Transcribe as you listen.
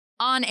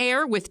On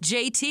Air with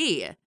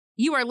JT.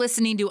 You are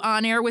listening to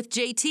On Air with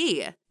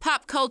JT.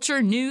 Pop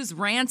culture, news,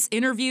 rants,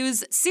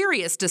 interviews,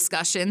 serious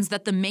discussions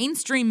that the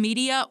mainstream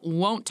media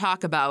won't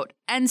talk about,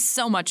 and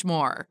so much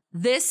more.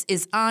 This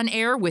is On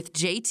Air with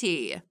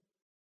JT.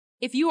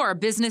 If you are a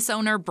business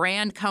owner,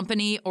 brand,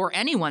 company, or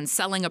anyone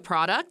selling a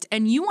product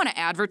and you want to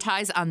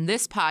advertise on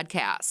this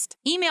podcast,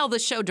 email the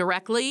show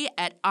directly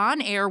at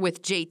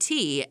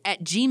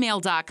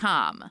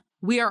onairwithjt@gmail.com.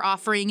 We are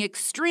offering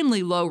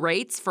extremely low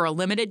rates for a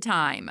limited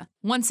time.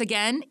 Once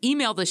again,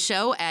 email the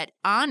show at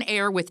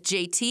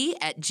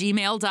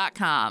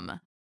onairwithjt@gmail.com.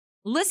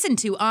 Listen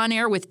to On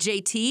Air with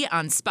JT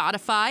on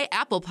Spotify,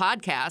 Apple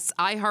Podcasts,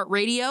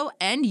 iHeartRadio,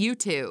 and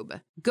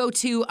YouTube. Go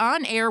to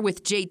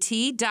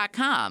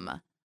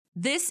onairwithjt.com.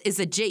 This is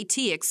a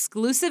JT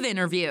exclusive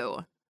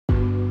interview.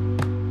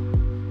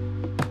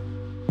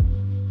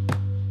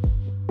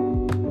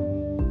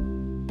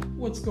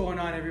 What's going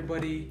on,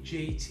 everybody?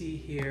 JT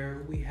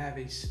here. We have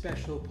a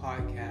special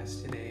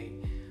podcast today.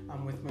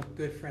 I'm with my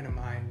good friend of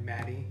mine,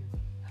 Maddie.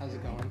 How's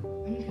it going?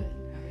 I'm good.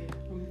 How are you?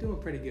 I'm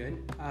doing pretty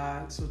good.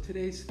 So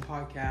today's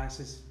podcast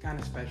is kind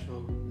of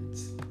special.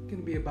 It's going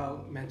to be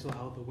about mental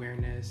health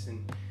awareness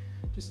and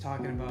just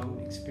talking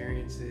about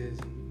experiences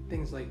and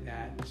things like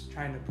that. Just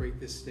trying to break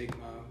this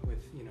stigma with,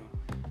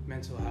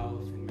 mental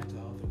health and mental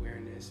health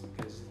awareness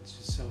because it's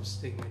just so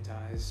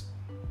stigmatized.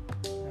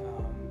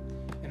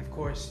 And of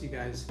course, if you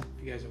guys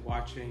are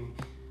watching,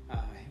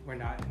 we're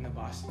not in the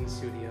Boston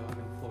studio. I'm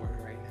in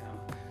Florida right now.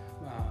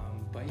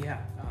 I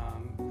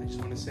just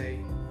want to say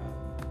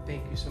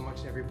thank you so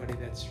much to everybody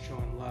that's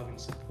showing love and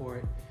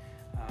support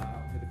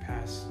over the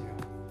past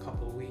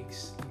couple of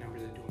weeks. The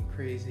numbers are doing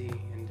crazy,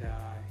 and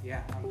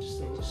I'm just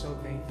so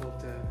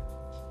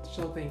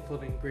thankful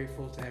and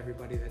grateful to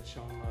everybody that's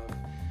showing love.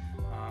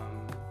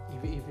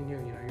 Even you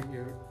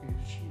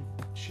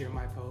share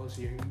my posts.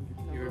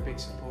 You're a big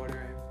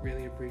supporter. I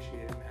really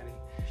appreciate it, Maddie.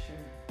 Sure.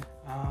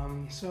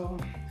 So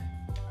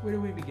where do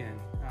we begin?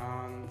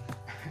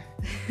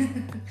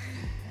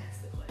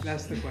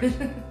 That's the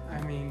question.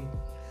 I mean,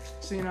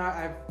 so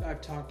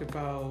I've talked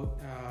about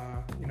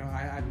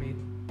I've made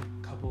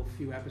a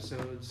few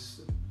episodes,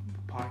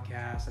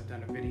 podcasts. I've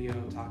done a video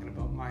talking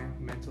about my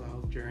mental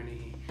health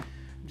journey.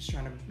 I'm just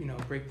trying to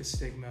break the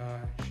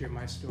stigma, share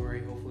my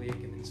story. Hopefully it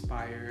can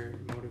inspire,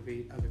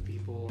 motivate other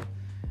people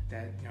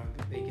that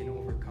that they can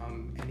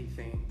overcome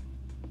anything,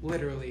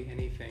 literally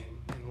anything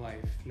in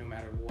life, no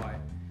matter what.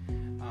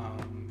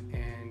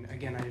 And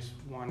again, I just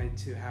wanted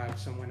to have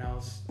someone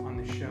else on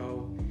the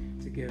show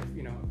to give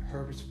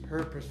her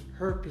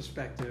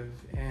perspective,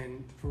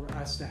 and for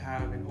us to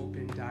have an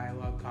open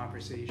dialogue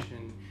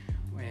conversation,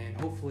 and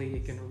hopefully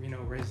it can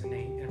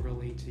resonate and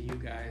relate to you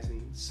guys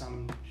in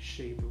some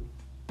shape or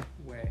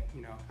way. I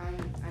know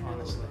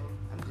honestly,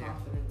 I'm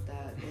confident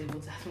that it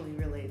will definitely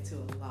relate to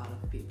a lot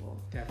of people.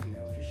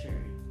 Definitely, for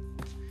sure.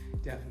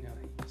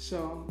 Definitely.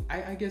 So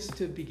I guess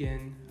to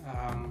begin,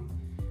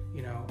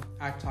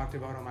 I've talked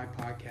about on my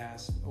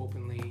podcast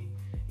openly,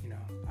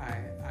 I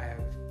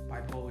have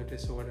bipolar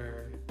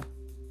disorder,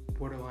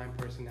 borderline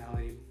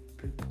personality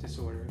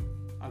disorder,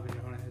 other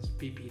known as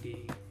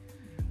BPD,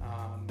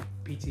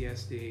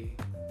 PTSD,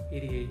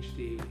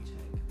 ADHD,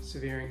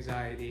 severe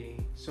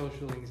anxiety,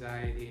 social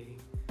anxiety,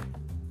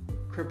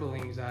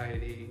 crippling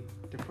anxiety,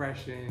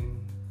 depression,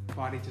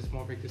 body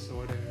dysmorphic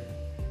disorder.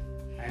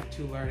 I have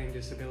 2 learning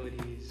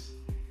disabilities,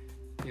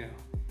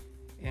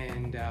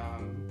 and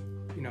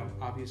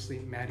obviously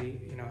Maddie,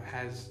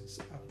 has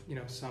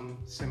some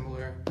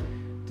similar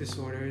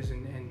disorders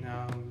and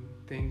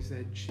things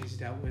that she's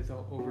dealt with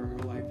over her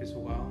life as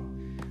well.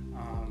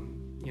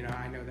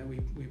 I know that we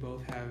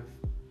both have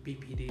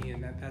BPD,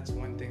 and that's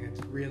one thing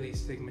that's really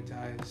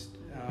stigmatized,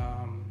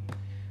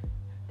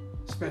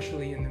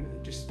 especially a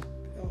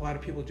lot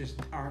of people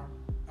just aren't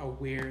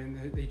aware, and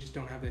they just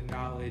don't have the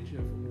knowledge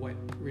of what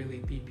really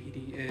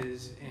BPD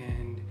is,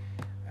 and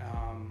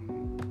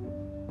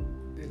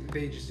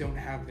they just don't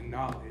have the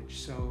knowledge,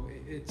 so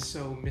it's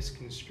so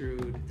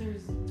misconstrued.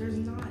 There's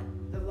not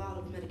a lot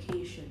of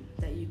medication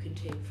that you can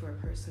take for a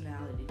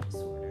personality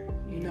disorder.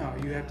 You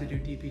have to do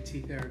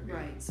DBT therapy.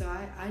 Right, so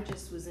I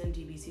just was in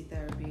DBT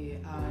therapy.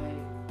 I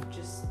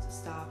just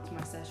stopped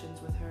my sessions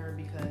with her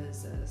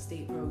because a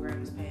state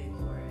program is paying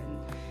for it,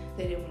 and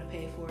they didn't want to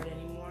pay for it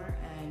anymore,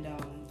 and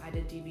I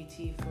did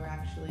DBT for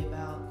actually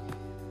about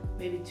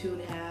maybe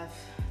 2.5,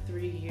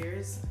 3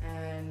 years,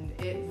 and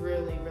it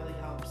really, really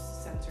helps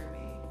center me.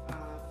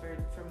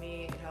 For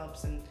me, it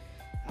helps, and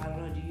I don't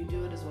know, do you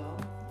do it as well?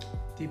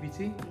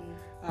 DBT?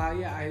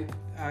 I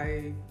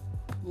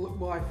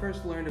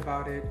first learned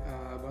about it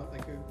about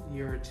like a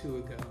year or 2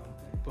 ago,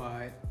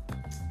 but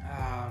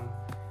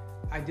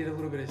I did a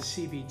little bit of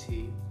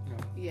CBT.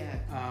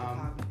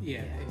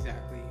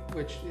 Exactly,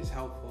 which is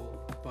helpful,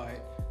 but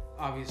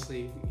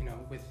obviously,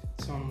 with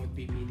someone with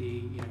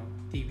BPD,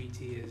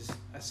 DBT is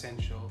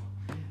essential.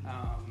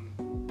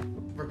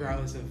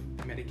 Regardless of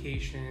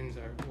medications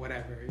or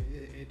whatever,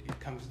 it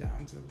comes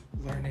down to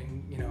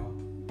learning,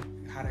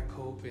 how to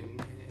cope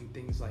and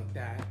things like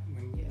that.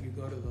 When you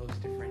go to those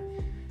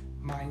different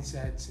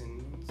mindsets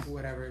and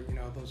whatever,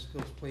 those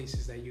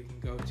places that you can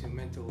go to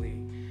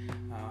mentally.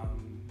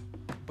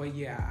 But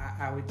yeah,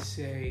 I would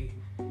say,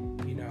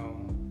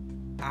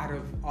 out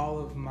of all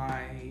of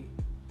my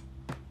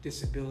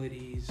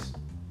disabilities,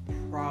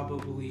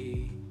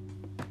 probably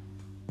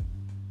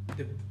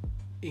the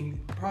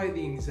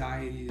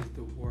anxiety is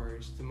the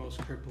worst, the most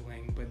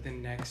crippling, but the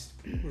next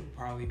would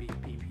probably be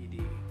BPD.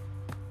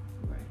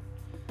 Right.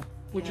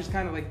 Which is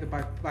kind of like the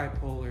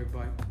bipolar,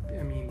 but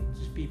I mean,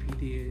 just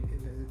BPD,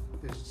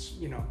 there's,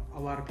 a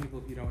lot of people,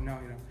 if you don't know,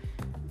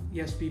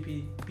 yes,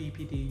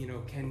 BPD,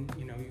 you can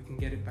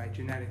get it by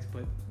genetics,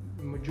 but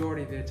the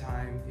majority of the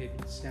time it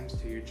stems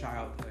to your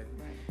childhood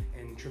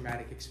and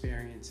traumatic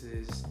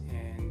experiences,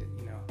 and,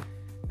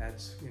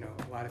 that's,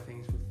 a lot of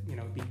things with,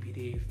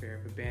 BPD, fear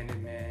of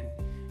abandonment,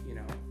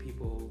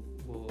 people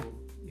will,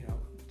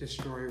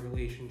 destroy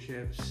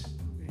relationships,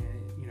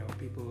 and,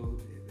 people,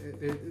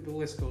 the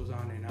list goes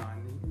on and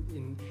on.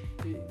 And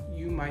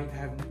you might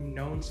have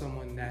known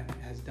someone that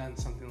has done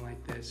something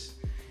like this,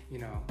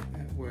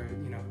 where,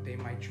 they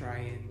might try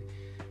and,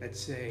 let's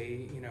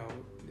say,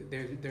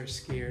 they're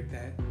scared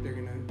that they're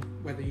gonna,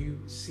 whether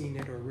you've seen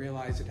it or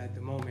realize it at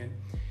the moment,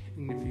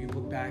 and if you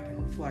look back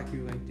and reflect,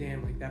 you're like,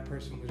 damn, like that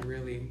person was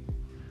really,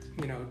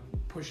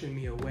 pushing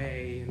me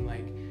away and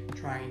like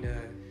trying to,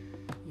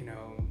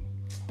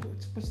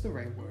 what's the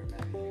right word,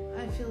 Maddie?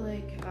 I feel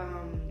like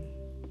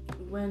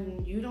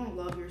when you don't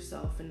love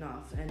yourself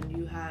enough and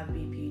you have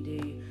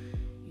BPD,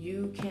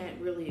 you can't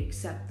really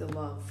accept the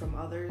love from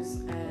others,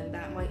 and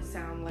that might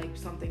sound like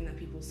something that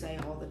people say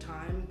all the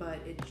time, but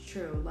it's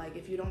true. Like,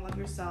 if you don't love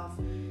yourself,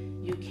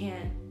 you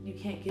can't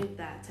give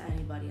that to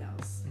anybody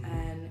else.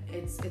 And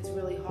it's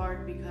really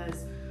hard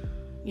because,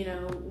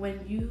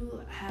 when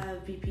you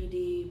have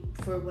BPD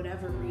for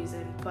whatever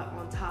reason, but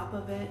on top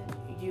of it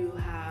you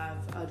have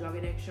a drug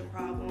addiction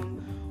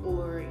problem,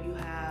 or you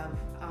have,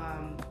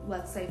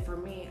 let's say for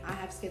me, I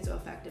have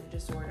schizoaffective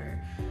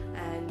disorder,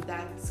 and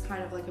that's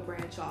kind of like a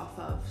branch off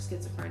of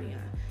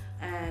schizophrenia.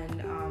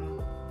 And,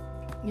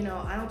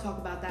 I don't talk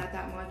about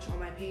that much on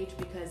my page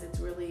because it's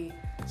really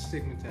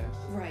stigmatized.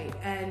 Right.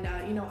 And,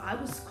 I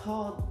was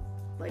called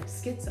like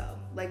schizo.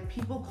 Like,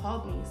 people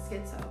called me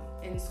schizo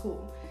in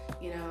school,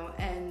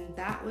 and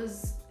that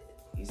was,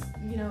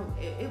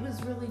 it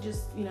was really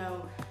just,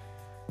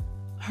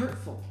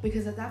 hurtful,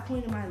 because at that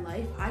point in my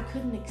life, I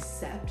couldn't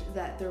accept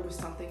that there was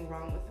something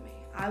wrong with me.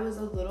 I was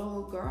a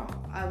little girl.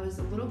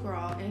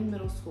 In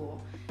middle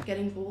school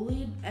getting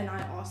bullied, and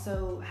I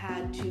also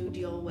had to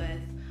deal with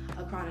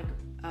a chronic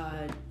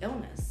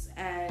illness,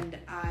 and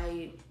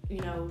I,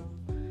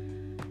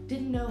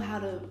 didn't know how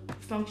to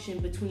function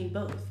between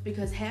both,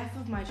 because half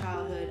of my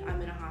childhood I'm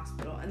in a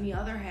hospital and the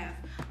other half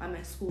I'm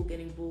at school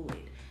getting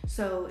bullied.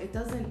 So it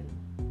doesn't,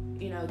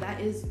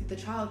 that is the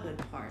childhood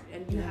part,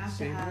 and you have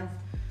to have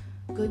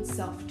good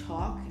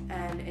self-talk.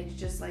 And it's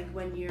just like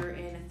when you're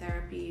in a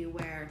therapy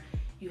where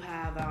you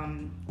have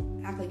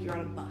act like you're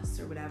on a bus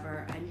or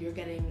whatever, and you're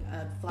getting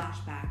a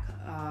flashback,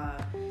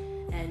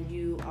 and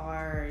you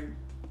are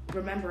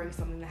remembering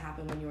something that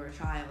happened when you were a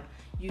child.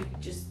 You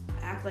just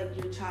act like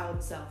your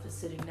child self is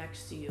sitting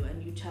next to you,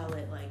 and you tell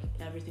it like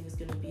everything's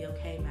gonna be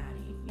okay,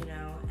 Maddie,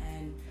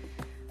 and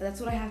that's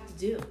what I have to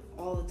do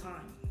all the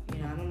time. I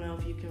don't know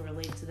if you can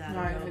relate to that. No,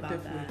 or know I about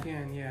definitely that.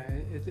 can. Yeah,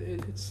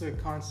 it's a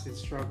constant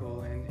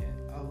struggle, and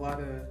a lot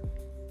of,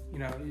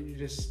 you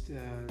just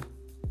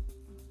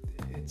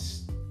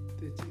it's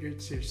your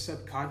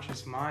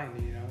subconscious mind.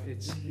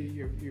 It's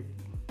you're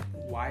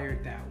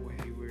wired that way,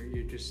 where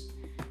you're just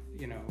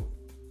you're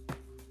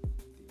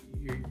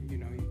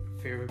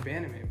fear of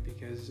abandonment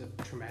because of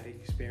traumatic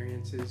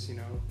experiences. And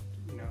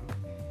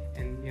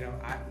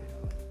I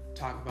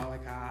talk about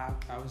like how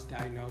I was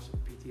diagnosed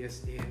with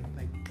PTSD at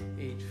like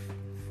age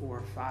 4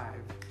 or 5,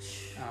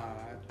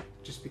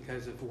 just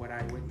because of what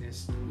I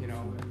witnessed, the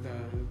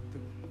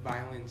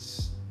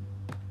violence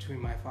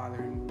between my father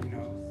and,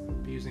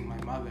 abusing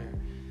my mother,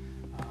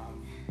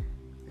 and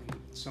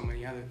so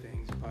many other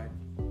things. But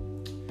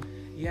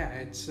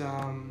yeah,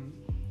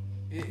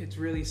 it's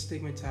really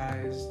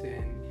stigmatized,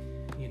 and,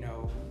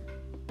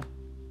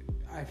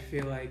 I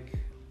feel like,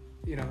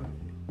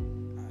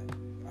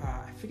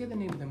 I forget the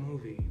name of the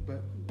movie,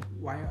 but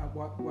Winona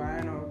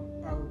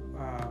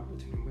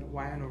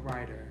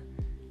Ryder.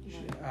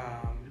 She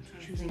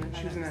was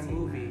in that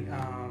movie.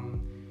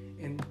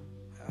 And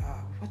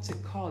what's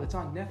it called? It's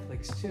on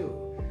Netflix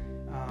too.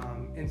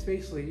 And it's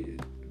basically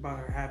about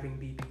her having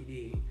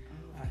BPD.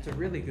 It's a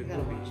really good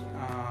movie.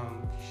 I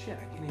can't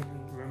even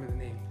remember the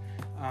name.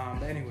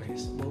 But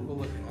anyways, we'll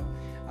look it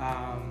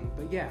up.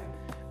 But yeah,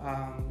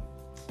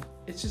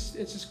 it's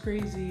just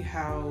crazy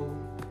how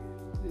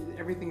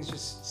everything's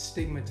just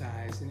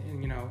stigmatized,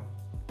 and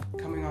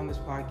coming on this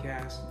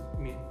podcast,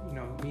 me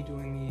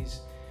doing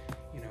these,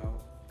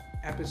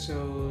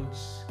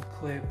 episodes,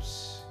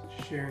 clips,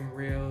 sharing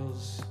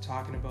reels,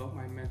 talking about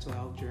my mental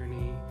health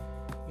journey,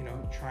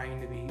 trying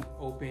to be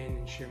open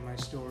and share my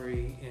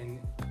story, and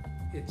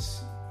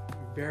it's a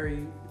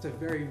very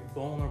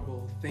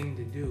vulnerable thing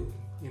to do,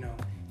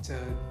 to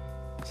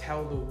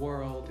tell the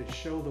world, to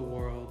show the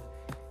world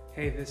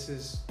hey, this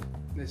is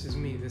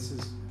me. This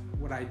is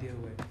what I deal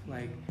with.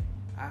 Like,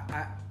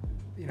 I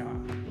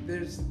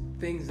there's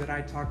things that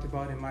I talked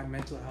about in my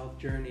mental health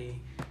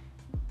journey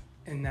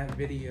in that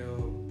video,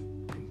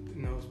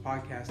 in those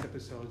podcast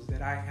episodes,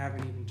 that I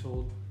haven't even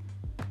told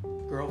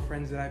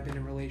girlfriends that I've been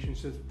in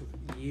relationships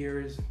with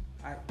years.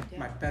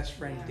 My best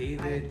friend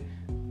David.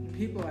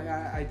 People like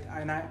I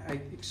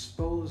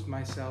exposed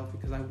myself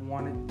because I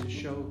wanted to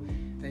show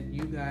that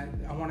you guys.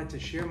 I wanted to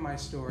share my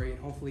story and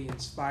hopefully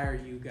inspire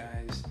you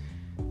guys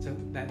to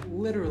that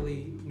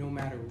literally no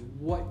matter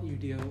what you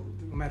deal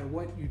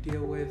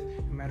with,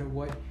 no matter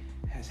what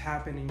has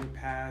happened in your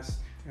past,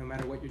 no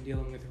matter what you're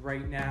dealing with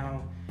right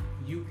now,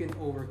 you can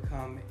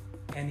overcome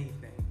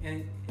anything.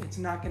 And it's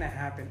not going to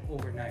happen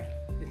overnight.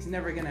 It's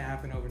never going to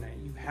happen overnight.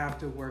 You have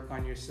to work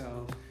on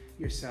yourself.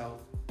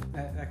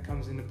 That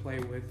comes into play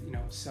with,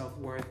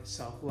 self-worth,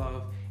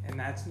 self-love, and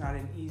that's not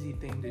an easy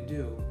thing to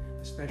do,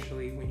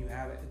 especially when you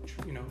have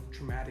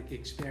traumatic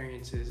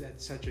experiences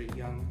at such a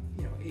young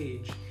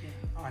age,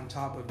 on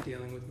top of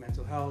dealing with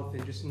mental health,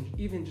 and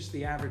even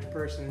the average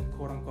person,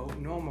 quote unquote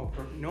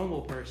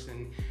normal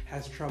person,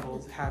 has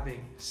trouble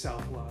having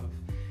self-love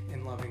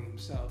and loving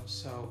themselves.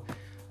 So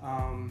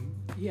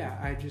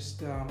I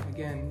just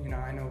again,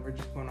 I know we're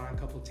just going on a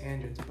couple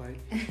tangents, but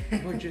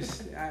we're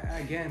just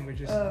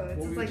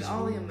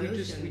all the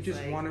emotions. We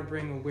just want to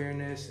bring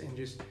awareness and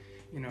just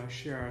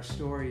share our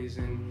stories.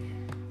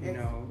 And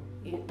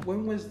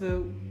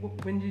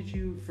when did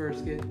you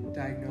first get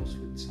diagnosed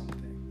with something?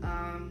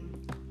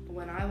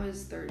 When I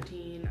was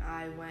 13,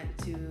 I went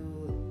to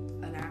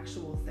an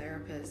actual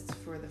therapist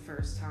for the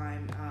first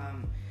time,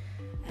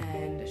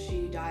 and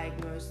she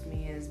diagnosed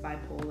me as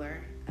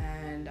bipolar,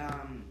 and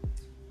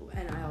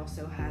I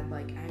also had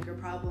like anger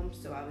problems,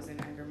 so I was in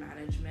anger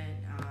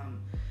management.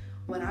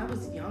 When I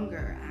was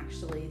younger,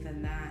 actually,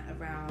 than that,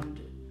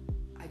 around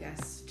I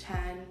guess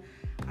 10,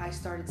 I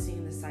started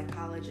seeing the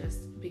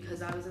psychologist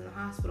because I was in the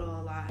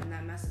hospital a lot, and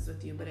that messes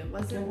with you. But it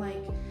wasn't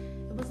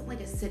like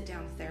a sit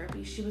down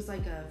therapy. She was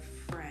like a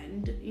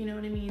friend, you know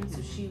what I mean?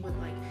 So she would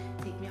like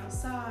take me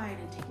outside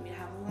and take me to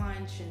have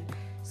lunch, and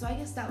so I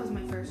guess that was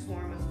my first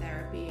form of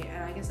therapy.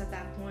 And I guess at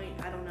that point,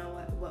 I don't know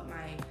what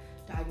my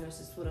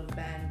diagnosis would have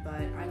been, but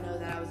I know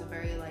that I was a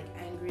very like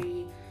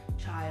angry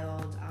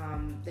child.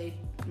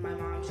 My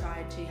mom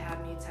tried to have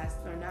me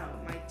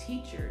my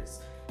teachers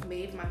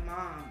made my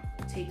mom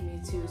take me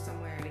to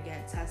somewhere to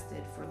get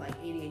tested for like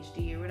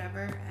ADHD or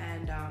whatever,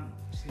 and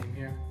same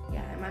here.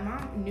 Yeah, and my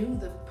mom knew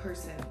the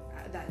person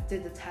that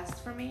did the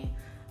test for me,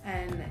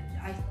 and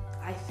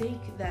I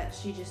think that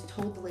she just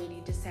told the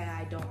lady to say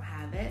I don't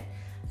have it,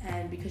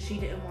 and because she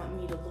didn't want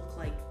me to look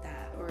like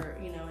that, or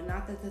and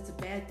not that that's a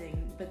bad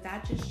thing, but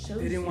that just shows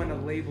they didn't want to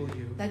label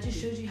you. That just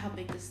shows you how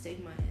big the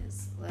stigma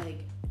is. Like,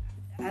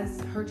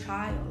 as her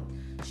child,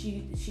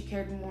 she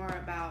cared more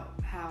about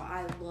how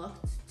I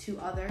looked to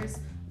others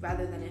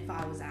rather than if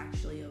I was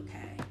actually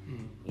okay.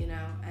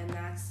 And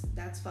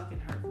that's fucking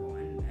hurtful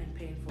and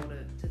painful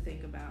to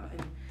think about.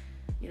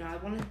 And I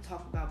wanted to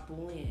talk about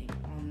bullying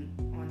on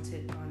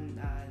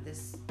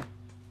this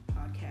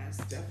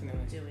podcast. Definitely.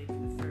 I'm doing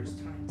for the first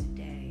time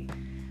today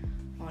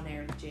on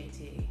Air with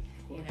JT.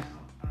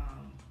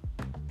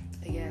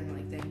 Again,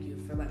 like, thank you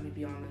for letting me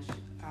be on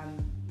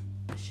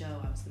the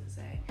show, I was gonna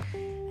say.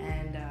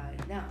 And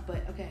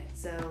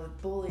so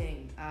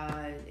bullying,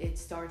 it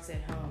starts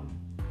at home.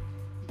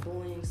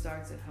 Bullying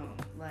starts at home.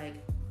 Like,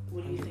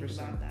 what do you 100%. Think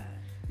about that?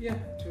 Yeah,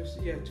 to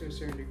a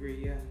certain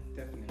degree, yeah,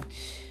 definitely.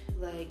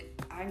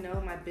 Like, I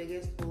know my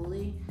biggest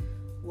bully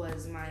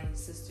was my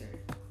sister,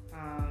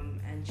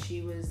 and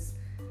she was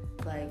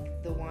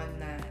like the one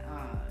that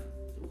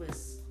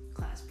was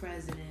class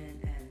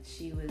president, and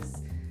she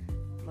was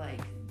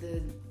like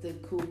the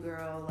cool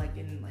girl, like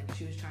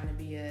she was trying to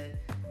be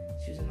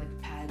she was in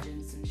like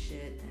pageants and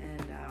shit,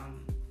 and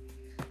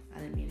I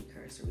didn't mean to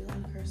curse. Are we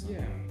allowed to curse on Yeah,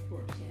 there? of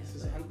course.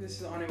 Yeah,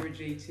 this is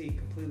OnAirWithJT,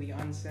 completely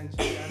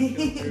uncensored,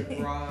 unfiltered,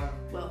 raw.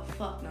 Well,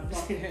 fuck, no, I'm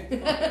just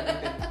kidding.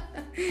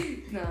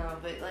 No,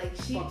 but like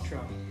Fuck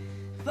Trump.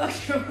 Fuck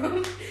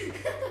Trump.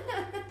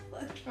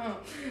 Fuck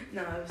Trump.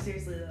 No,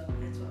 seriously though,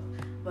 it's well.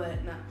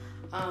 But no.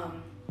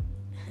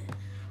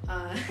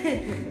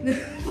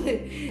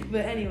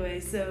 But anyway,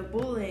 so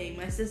bullying.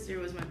 My sister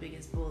was my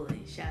biggest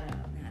bully. Shout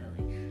out,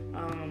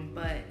 Natalie.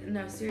 But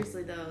no,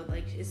 seriously though,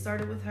 like, it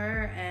started with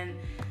her, and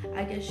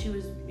I guess she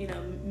was,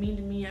 mean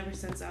to me ever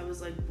since I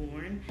was like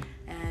born,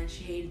 and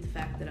she hated the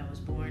fact that I was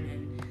born,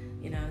 and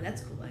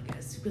that's cool, I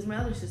guess, because my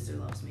other sister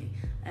loves me,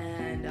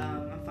 and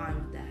I'm fine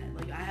with that.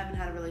 Like, I haven't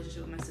had a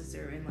relationship with my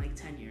sister in like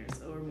 10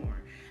 years or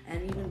more,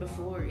 and even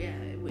before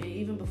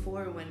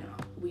when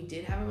we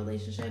did have a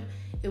relationship,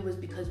 it was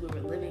because we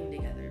were living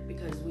together,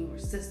 because we were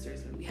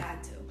sisters and we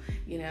had to,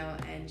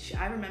 and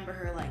I remember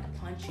her like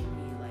punching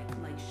me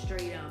like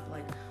straight up,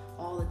 like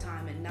all the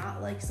time, and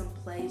not like some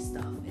play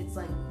stuff. It's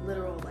like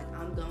literal, like,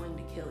 I'm going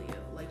to kill you.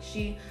 Like,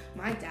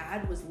 my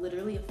dad was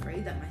literally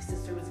afraid that my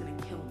sister was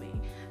gonna kill me,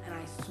 and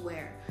I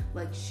swear,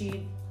 like,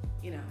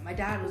 my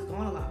dad was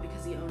gone a lot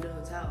because he owned a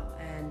hotel,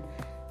 and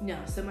No,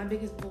 so my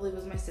biggest bully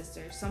was my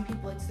sister. Some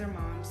people it's their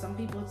mom, some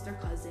people it's their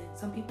cousin,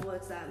 some people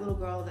it's that little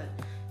girl that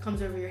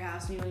comes over your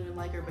house and you don't even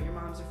like her, but your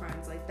moms are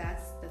friends. Like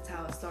that's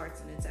how it starts,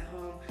 and it's at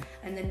home.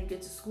 And then you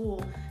get to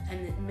school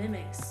and it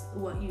mimics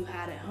what you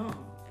had at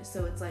home.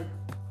 So it's like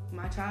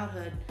my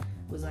childhood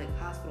was like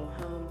hospital,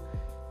 home,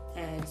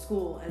 and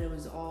school, and it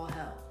was all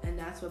hell. And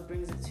that's what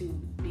brings it to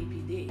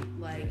BPD.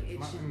 Like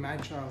my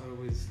childhood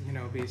was,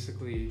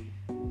 basically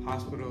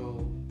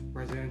hospital,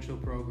 residential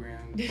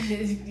program.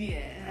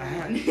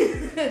 Yeah.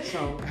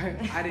 So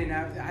I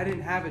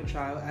didn't have a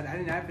child.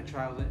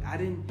 I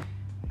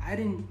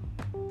didn't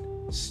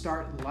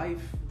start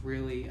life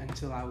really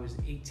until I was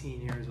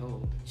 18 years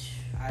old.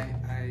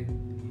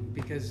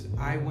 Because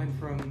I went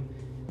from,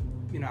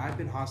 I've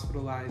been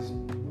hospitalized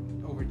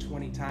over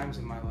 20 times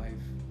in my life.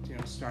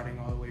 Starting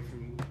all the way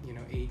from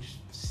age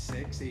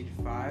 6, age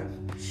 5,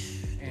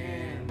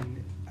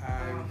 and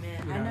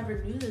I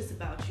never knew this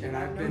about you. And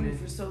I've known you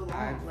for so long.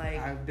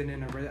 I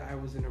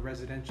was in a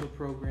residential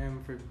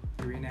program for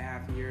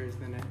 3.5 years.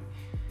 Then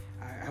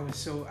I was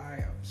so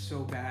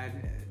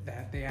bad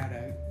that they had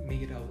to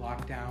make it a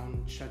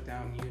lockdown,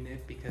 shutdown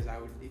unit because I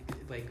would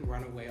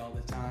run away all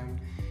the time.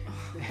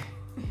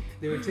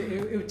 It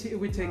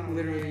would take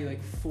literally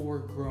like 4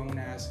 grown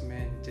ass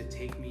men to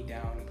take me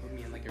down and put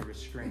me in a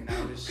restraint.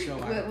 I was so.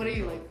 What are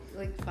you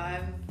like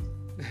 5?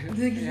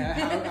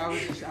 Yeah,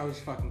 I was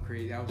fucking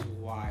crazy. I was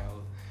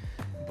wild,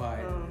 but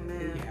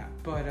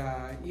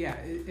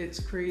it's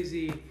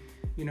crazy.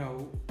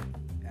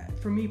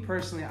 For me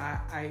personally,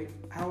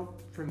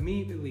 for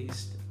me at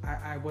least,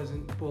 I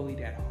wasn't bullied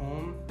at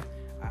home.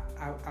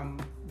 I'm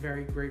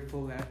very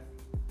grateful that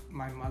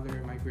my mother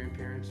and my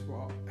grandparents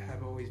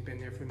have always been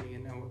there for me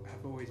and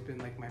have always been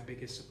like my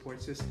biggest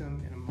support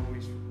system, and I'm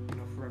always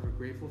forever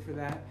grateful for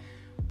that.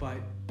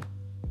 But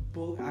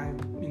I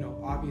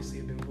obviously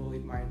have been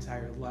bullied my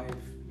entire life.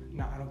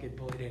 I don't get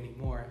bullied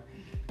anymore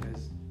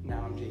because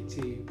now I'm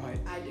JT, but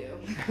I do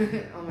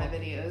on my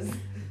videos.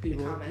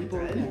 People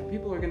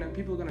are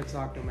gonna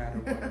talk no matter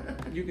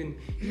what. You can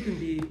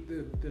be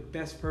the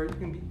best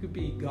person. You could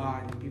be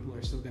God, and people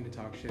are still gonna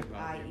talk shit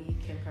about you. I.e.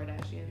 Kim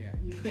Kardashian. Yeah,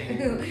 you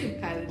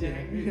can. Kylie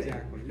Jenner. Yeah,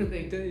 exactly.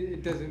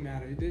 It doesn't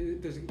matter.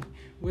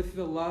 With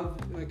the love,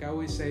 like I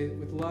always say,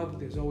 with love,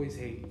 there's always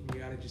hate. You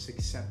gotta just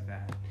accept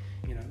that.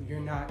 You're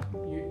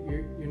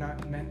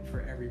not meant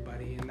for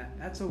everybody, and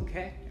that's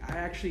okay. I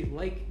actually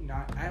like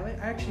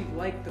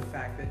the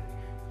fact that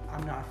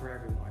I'm not for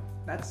everyone.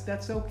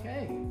 That's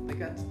okay. Like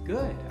that's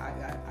good.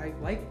 I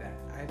like that.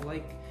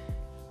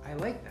 I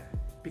like that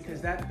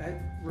because that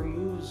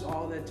removes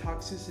all the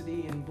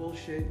toxicity and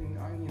bullshit and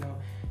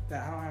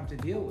that I don't have to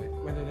deal with,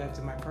 whether that's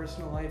in my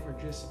personal life or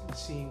just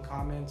seeing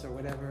comments or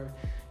whatever.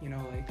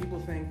 Like people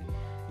think,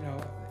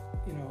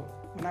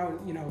 when I was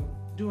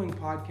doing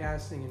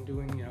podcasting and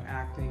doing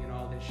acting and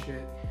all this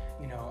shit,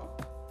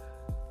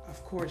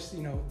 of course,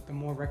 the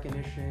more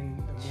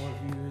recognition, the more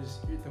views,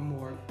 the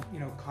more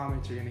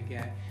comments you're gonna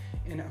get.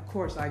 And of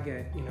course I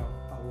get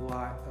a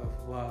lot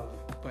of love,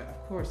 but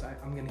of course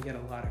I'm gonna get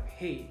a lot of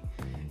hate.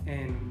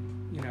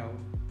 And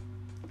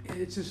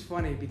it's just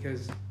funny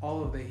because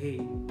all of the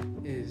hate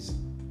is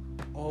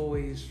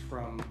always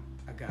from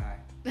a guy.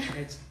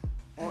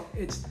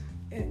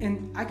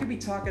 And I could be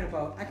talking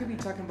about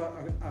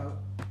a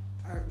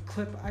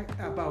clip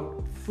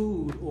about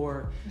food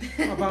or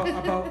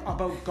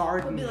about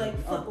gardening. I'll be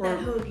like, fuck that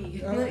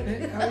hoagie.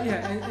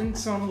 And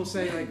someone will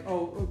say like,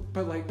 oh,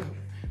 but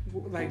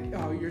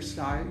oh, your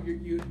style,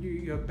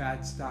 you have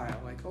bad style.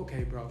 Like,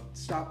 okay, bro,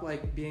 stop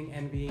being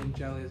envying,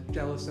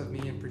 jealous of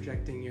me and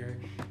projecting your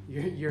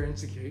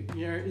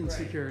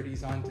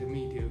insecurities onto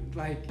me, dude.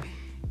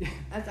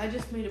 I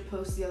just made a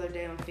post the other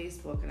day on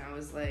Facebook, and I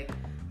was like,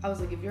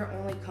 if your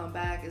only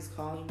comeback is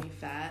calling me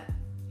fat,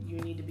 you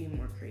need to be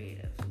more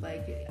creative.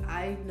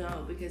 I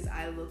know because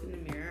I look in the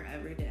mirror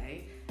every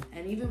day,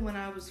 and even when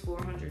I was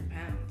 400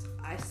 pounds,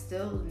 I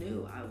still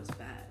knew I was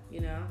fat,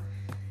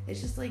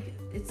 It's just I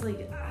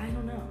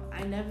don't know.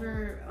 I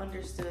never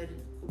understood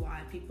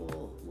why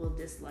people will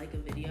dislike a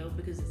video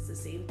because it's the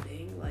same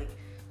thing.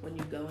 When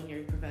you go in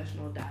your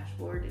professional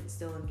dashboard, it's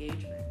still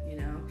engagement,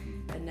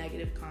 A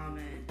negative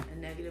comment, a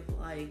negative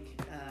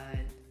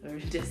or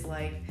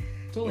dislike.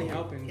 It's only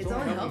helping. It's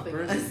only helping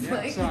us.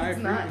 Yeah, so I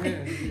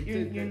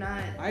appreciate you're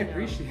not. I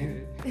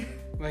appreciate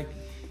it.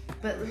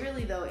 But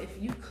really though, if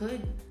you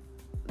could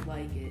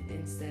like it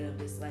instead of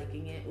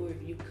disliking it, or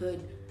if you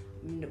could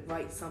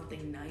write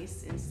something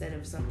nice instead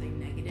of something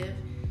negative,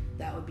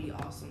 that would be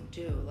awesome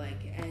too.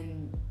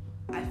 And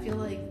I feel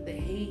like the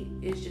hate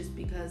is just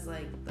because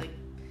like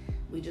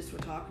we just were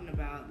talking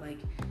about,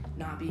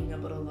 not being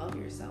able to love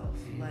yourself.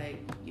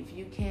 If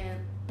you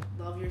can't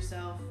love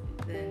yourself,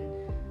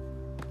 then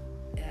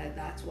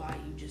that's why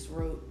you just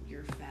wrote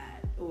you're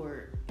fat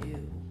or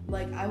ew.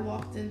 I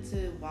walked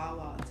into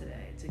Wawa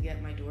today to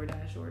get my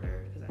DoorDash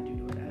order because I do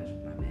DoorDash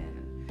with my man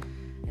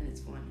and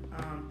it's fun.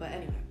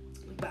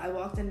 But I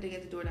walked in to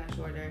get the DoorDash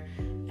order,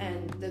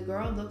 and the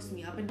girl looks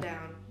me up and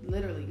down,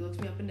 literally looks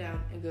me up and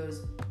down and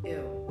goes,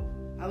 ew.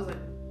 I was like,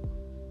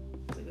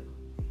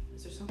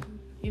 is there something?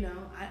 you know,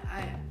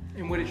 I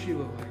And what did she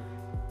look like?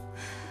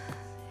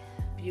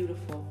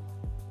 beautiful.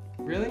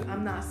 Really?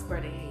 I'm not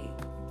spreading hate.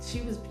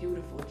 She was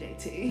beautiful,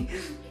 JT.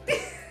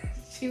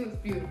 She was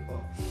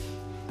beautiful.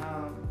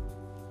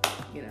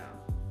 You know.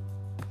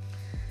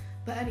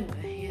 But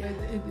anyway, yeah.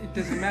 It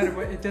doesn't matter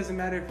what. It doesn't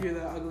matter if you're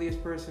the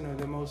ugliest person or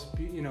the most,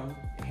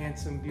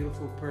 handsome,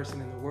 beautiful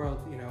person in the world.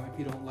 If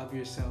you don't love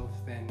yourself,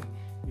 then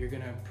you're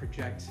gonna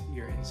project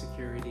your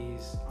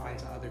insecurities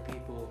onto other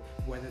people,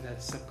 whether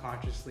that's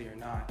subconsciously or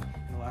not.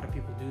 And a lot of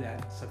people do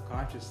that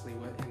subconsciously,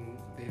 and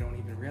they don't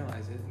even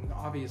realize it. And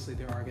obviously,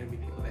 there are gonna be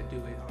people that do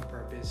it on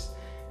purpose,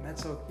 and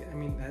that's okay. I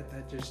mean,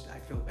 that just, I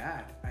feel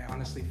bad. I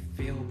honestly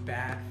feel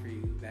bad for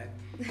you that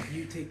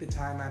you take the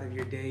time out of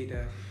your day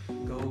to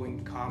go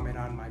and comment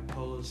on my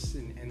posts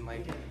and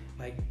like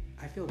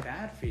I feel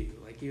bad for you.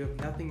 Like, you have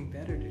nothing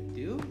better to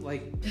do.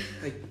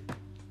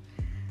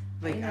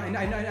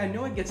 I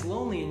know it gets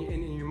lonely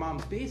in your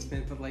mom's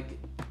basement, but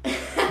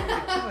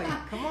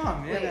come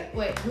on, man.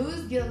 Wait,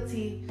 who's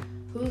guilty?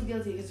 Who's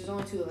guilty? Because there's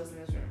only two of us in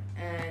this room.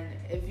 And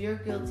if you're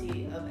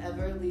guilty of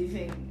ever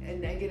leaving a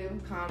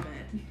negative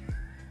comment,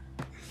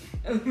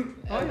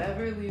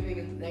 ever leaving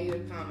a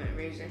negative comment,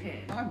 raise your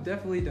hand. I've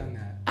definitely done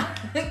that.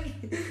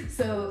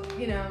 So,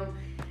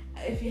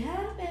 if you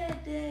had a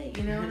bad day,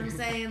 you know what I'm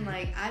saying?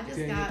 Like, I just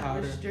Daniel got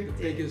Powder, restricted.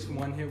 the biggest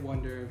one-hit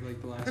wonder of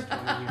the last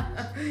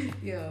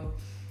 20 years.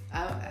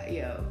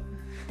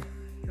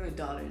 My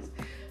daughters.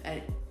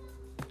 But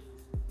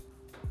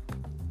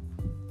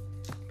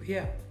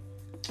yeah.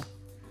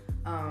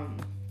 What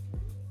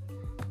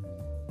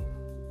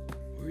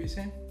were you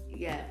saying?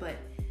 Yeah, but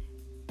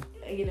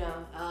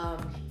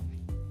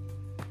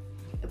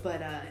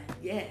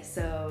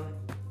so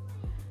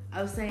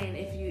I was saying,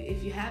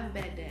 if you have a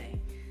bad day,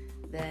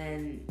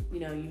 then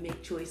you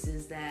make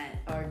choices that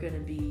are gonna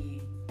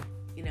be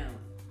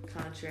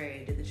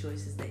contrary to the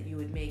choices that you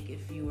would make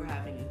if you were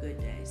having a good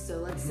day. So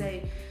let's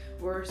say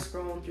we're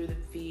scrolling through the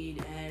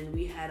feed and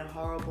we had a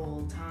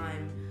horrible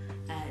time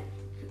at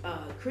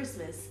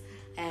Christmas,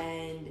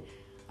 and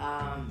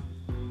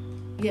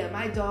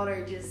my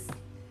daughter just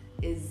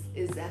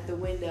is at the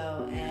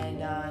window,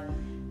 and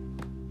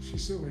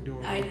she's so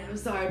adorable. I know, I'm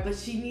sorry, but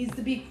she needs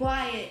to be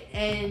quiet,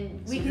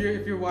 and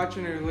if you're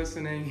watching or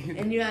listening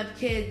and you have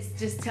kids,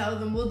 just tell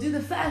them we'll do the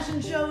fashion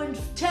show in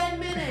 10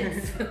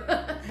 minutes.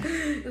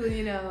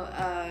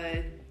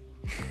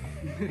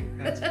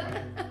 That's funny.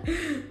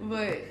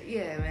 But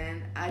yeah,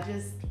 man, I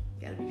just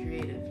gotta be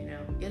creative,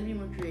 gotta be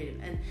more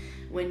creative. And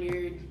when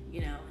you're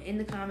in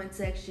the comment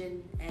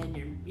section and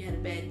you had a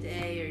bad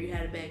day or you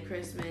had a bad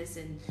Christmas,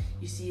 and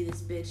you see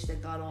this bitch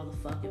that got all the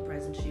fucking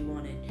presents she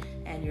wanted,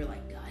 and you're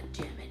like, God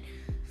damn it,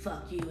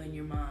 fuck you and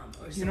your mom,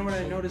 or you know what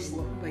I noticed,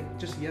 like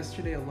just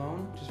yesterday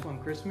alone, just on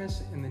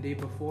Christmas and the day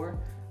before,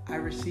 I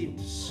received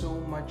so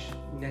much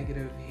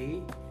negative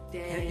hate.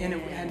 And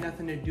it had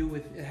nothing to do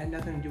with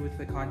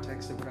the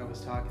context of what I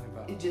was talking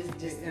about. I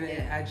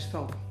just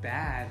felt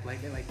bad, like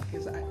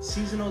because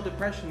seasonal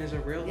depression is a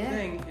real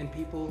thing, and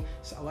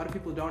a lot of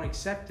people don't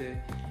accept it.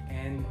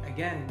 And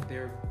again,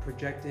 they're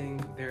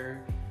projecting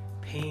their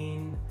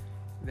pain,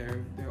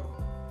 their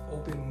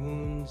open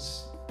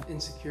wounds,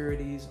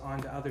 insecurities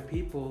onto other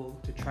people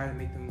to try to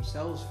make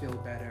themselves feel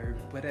better.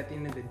 But at the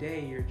end of the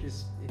day,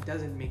 it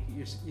doesn't make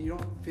you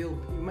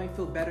might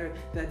feel better.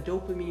 That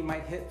dopamine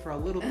might hit for a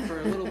little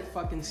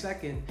fucking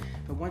second,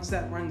 but once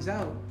that runs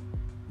out,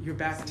 you're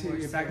back to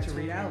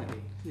reality.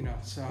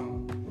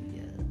 So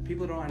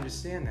people don't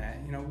understand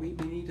that. We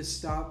need to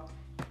stop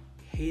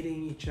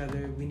hating each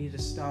other. We need to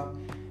stop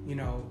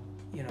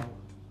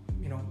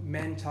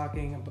men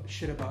talking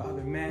shit about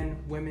other men,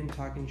 women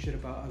talking shit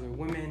about other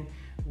women.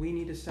 We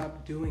need to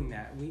stop doing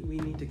that. We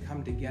need to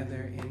come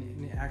together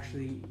and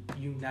actually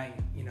unite,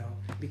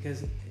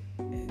 because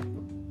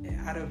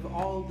out of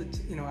all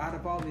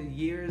the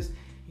years,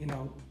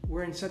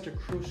 we're in such a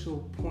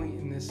crucial point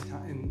in this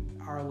time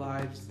in our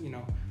lives, in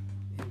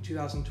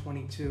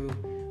 2022,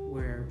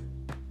 where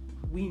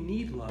we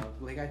need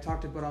love. Like I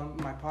talked about on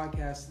my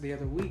podcast the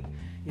other week,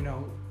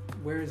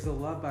 Where Is the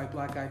Love by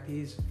Black Eyed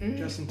Peas,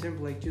 Justin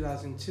Timberlake,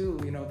 2002.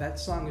 That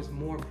song is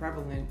more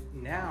prevalent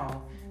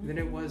now than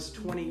it was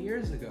 20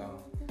 years ago.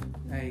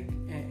 Like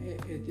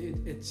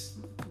it's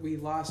we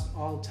lost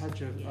all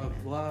touch of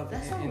love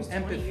and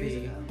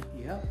empathy.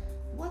 Yep.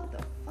 What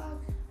the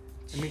fuck?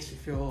 It makes you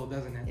feel old,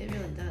 doesn't it? It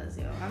really does,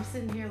 yo. I'm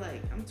sitting here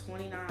like I'm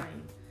 29.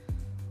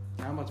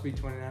 I'm about to be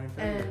 29 in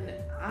February.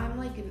 And I'm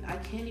like, I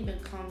can't even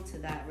come to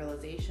that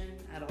realization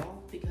at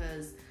all,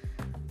 because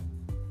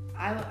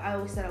I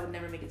always said I would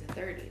never make it to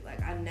 30.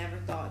 Like, I never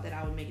thought that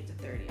I would make it to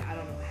 30. I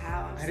don't know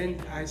how I'm sitting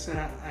here. I'm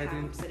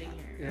sitting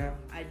here. Yeah.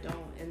 I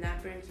don't. And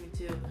that brings me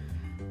to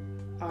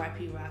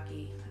R.I.P.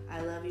 Rocky.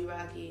 I love you,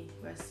 Rocky.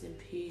 Rest in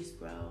peace,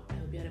 bro. I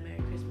hope you had a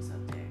Merry Christmas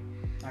up there.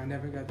 I've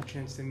never got the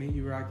chance to meet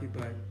you, Rocky,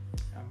 but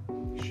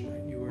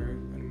you were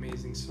an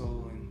amazing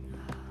soul, and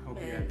I hope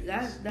you had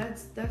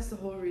peace. That's the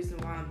whole reason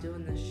why I'm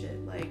doing this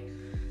shit. Like,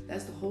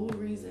 that's the whole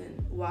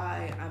reason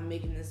why I'm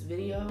making this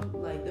video.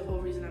 Like, the whole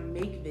reason I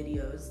make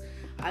videos.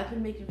 I've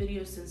been making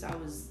videos since I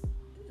was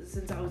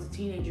since I was a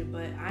teenager,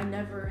 but I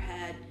never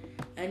had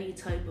any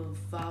type of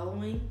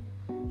following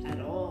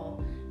at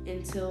all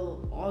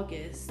until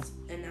August,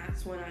 and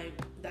that's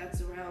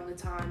around the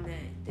time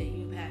that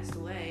you passed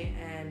away.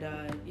 And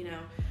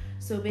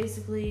so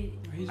basically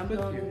I'm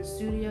going in the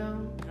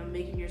studio, I'm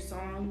making your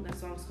song. That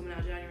song's coming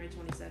out January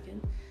 22nd,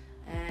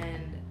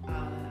 and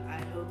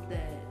I hope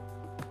that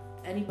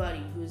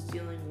anybody who's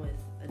dealing with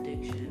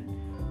addiction,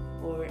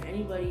 or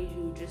anybody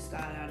who just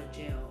got out of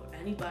jail, or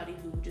anybody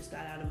who just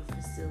got out of a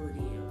facility,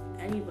 or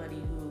anybody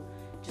who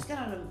just got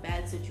out of a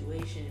bad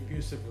situation,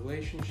 abusive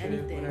relationship,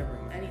 anything, whatever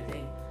it might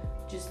be.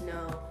 Just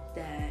know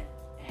that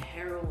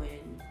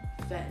heroin,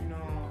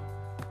 fentanyl,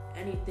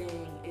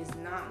 anything is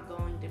not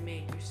going to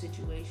make your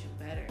situation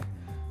better.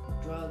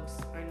 Drugs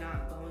are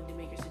not going to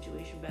make your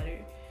situation better.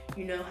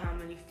 You know how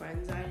many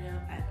friends I know,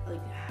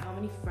 how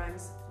many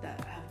friends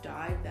that have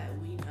died that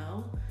we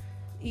know?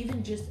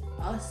 Even just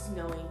us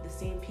knowing the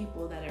same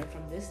people that are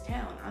from this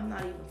town. I'm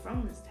not even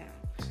from this town.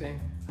 Same.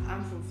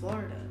 I'm from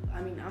Florida.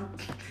 I mean, I'm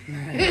from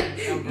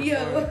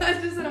Florida. I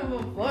just said I'm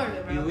from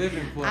Florida, bro. You live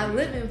in Florida. I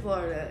live in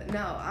Florida.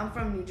 No, I'm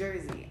from New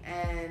Jersey,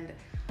 and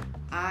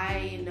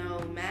I know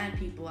mad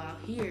people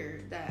out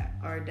here that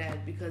are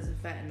dead because of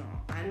fentanyl.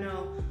 I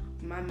know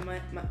my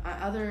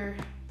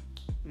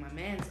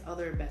man's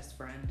other best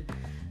friend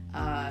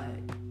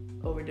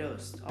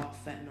overdosed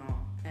off fentanyl,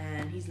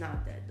 and he's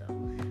not dead though.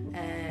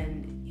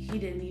 And he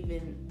didn't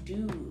even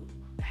do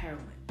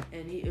heroin,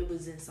 and it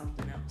was in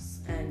something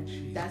else. And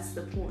Jeez. That's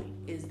the point,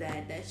 is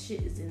that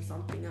shit is in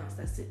something else.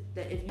 That's it.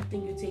 That if you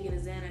think you're taking a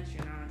Xanax,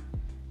 you're not.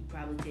 You're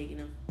probably taking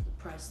a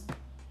pressed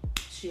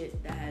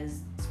shit that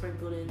has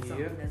sprinkled in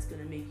something that's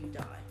gonna make you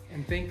die.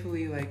 And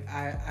thankfully, like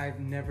I've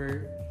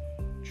never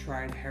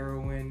tried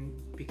heroin,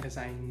 because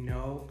I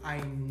know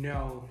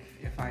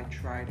if I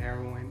tried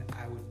heroin,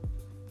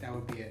 that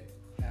would be it.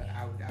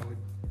 I would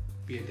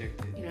be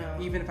addicted. You know,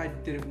 even if I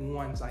did it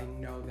once, I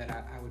know that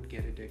I would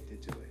get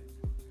addicted to it.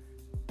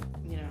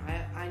 You know,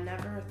 I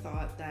never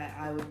thought that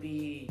I would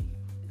be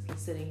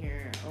sitting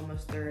here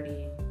almost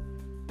 30,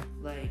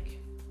 like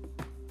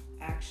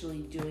actually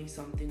doing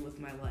something with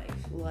my life.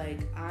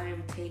 Like, I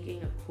am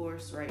taking a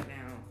course right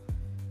now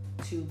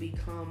to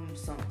become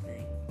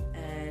something,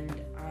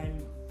 and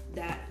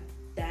that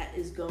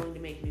is going to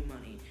make me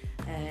money.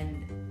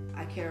 And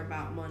I care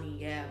about money,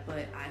 yeah,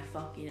 but I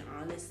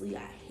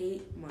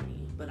hate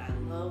money. But I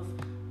love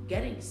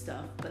getting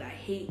stuff, but I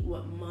hate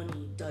what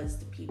money does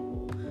to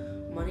people.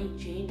 Money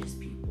changes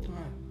people.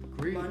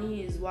 Agreed.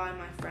 Money is why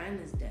my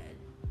friend is dead.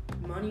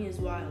 Money is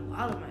why a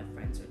lot of my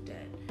friends are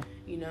dead.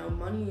 You know,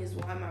 money is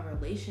why my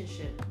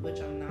relationship,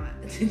 which I'm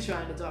not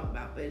trying to talk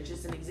about, but it's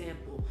just an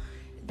example,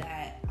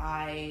 that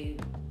I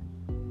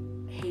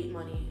hate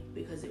money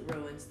because it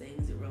ruins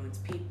things, it ruins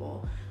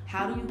people.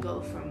 How do you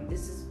go from,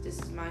 this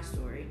is my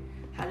story,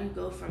 how do you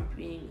go from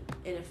being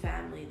in a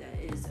family that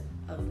is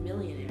of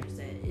millionaires,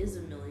 that is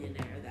a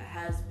millionaire, that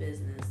has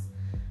business,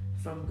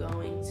 from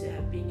going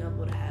to being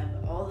able to have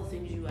all the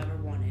things you ever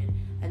wanted,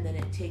 and then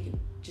it taken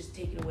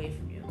away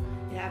from you?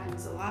 It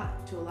happens a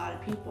lot to a lot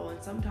of people,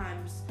 and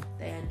sometimes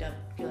they end up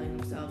killing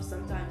themselves,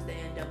 sometimes they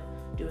end up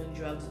doing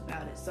drugs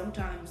about it,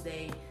 sometimes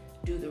they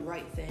do the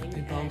right thing.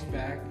 They bounce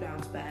back.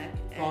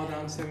 Fall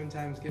down 7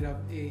 times, get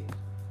up 8.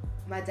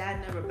 My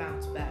dad never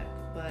bounced back,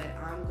 but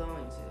I'm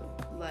going to.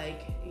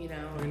 Like, you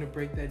know. We're gonna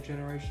break that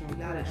generational curse. We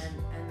gotta end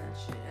that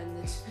shit. And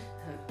this,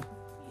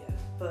 yeah,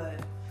 but.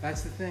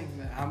 That's the thing.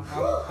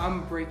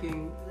 I'm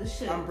breaking. This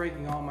shit. I'm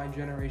breaking all my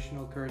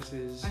generational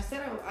curses. I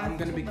said I'm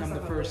gonna become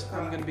the first.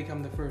 I'm gonna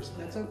become the first.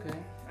 That's okay.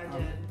 I'm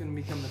gonna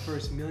become the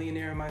first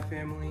millionaire in my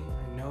family.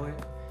 I know it.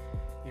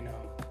 You know.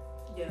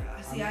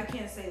 Yeah, see, I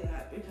can't say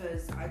that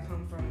because I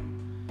come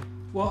from.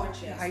 Well,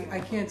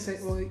 I can't say.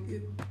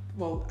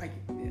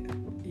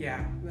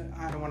 Yeah.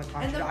 I don't want to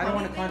contradict. I don't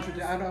want to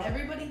contradict.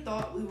 Everybody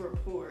thought we were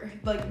poor,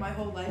 like my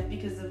whole life,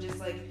 because of just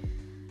like,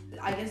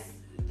 I guess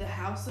the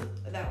house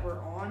that we're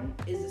on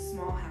is a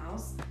small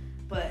house,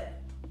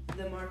 but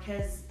the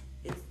Marquez.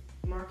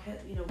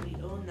 You know, we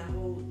own that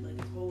whole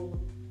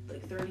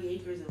 30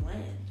 acres of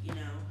land, you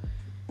know,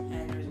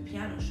 and there's a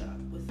piano shop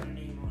with our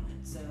name on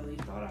it. So you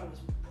thought I was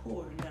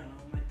poor? No,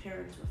 my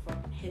parents were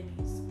fucking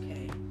hippies,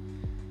 okay?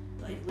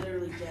 Like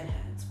literally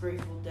deadheads,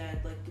 Grateful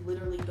Dead, like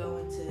literally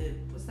going to,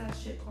 what's that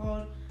shit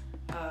called?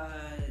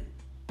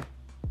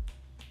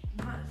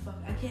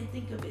 I can't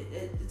think of it.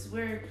 It's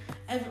where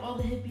all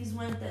the hippies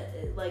went.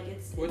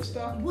 It's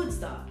Woodstock.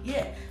 Woodstock,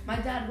 yeah. My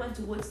dad went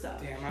to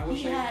Woodstock. Damn, I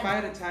wish if I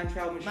had a time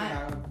travel machine,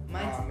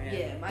 my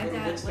dad went to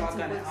Woodstock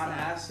on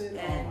acid.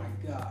 And, oh my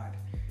god.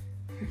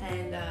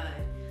 And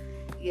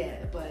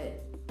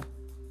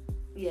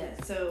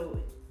so.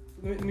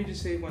 Let me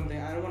just say one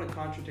thing. I don't want to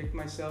contradict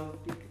myself.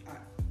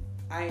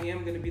 I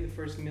am going to be the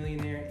first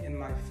millionaire in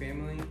my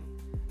family,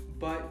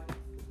 but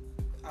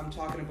I'm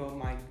talking about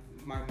my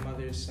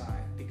mother's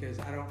side, because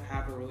I don't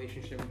have a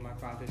relationship with my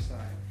father's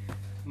side.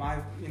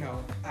 My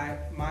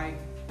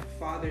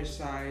father's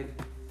side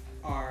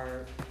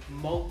are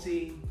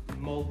multi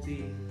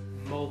millionaires.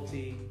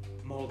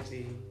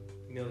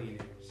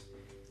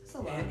 That's a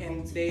lot.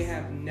 And they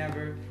have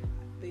never,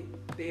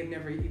 they have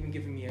never even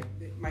given me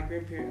my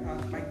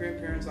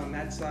grandparents on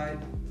that side,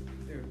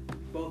 they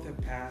both have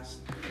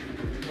passed.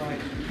 But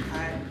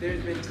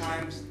there's been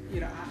times,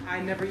 I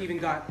never even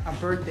got a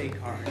birthday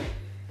card.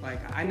 Like,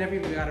 I never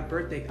even got a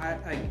birthday,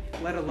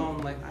 let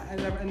alone, like,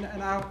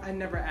 I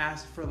never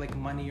asked for, like,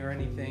 money or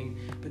anything,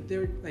 but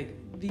they're, like,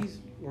 these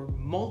were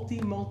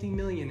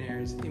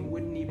multi-millionaires and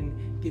wouldn't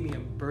even give me a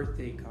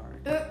birthday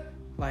card.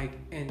 Like,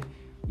 and,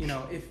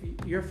 if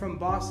you're from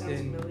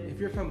Boston,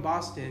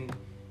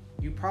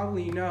 you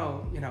probably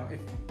know, if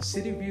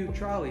City View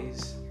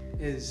Trolleys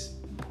is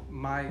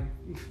my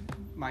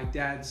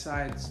dad's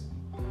side's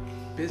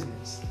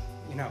business,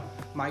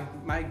 my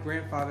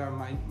grandfather,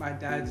 my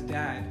dad's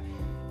dad,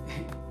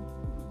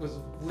 was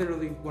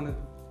literally one of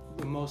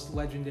the most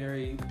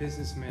legendary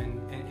businessmen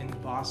in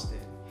Boston.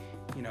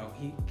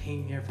 He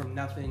came here from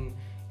nothing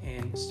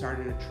and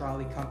started a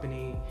trolley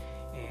company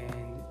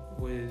and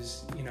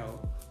was,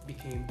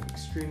 became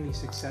extremely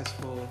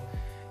successful.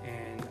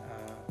 And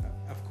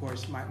of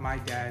course, my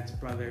dad's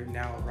brother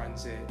now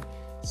runs it,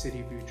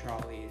 City View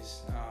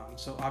Trolleys.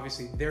 So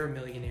obviously they're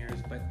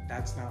millionaires, but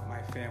that's not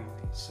my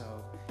family. So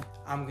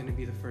I'm gonna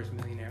be the first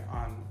millionaire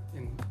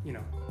in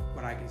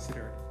what I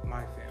consider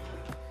my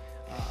family,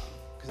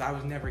 because I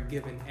was never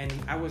given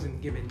I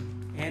wasn't given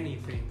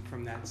anything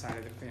from that side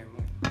of the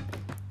family,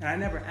 and I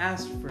never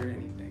asked for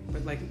anything.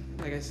 But like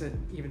I said,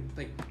 even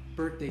like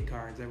birthday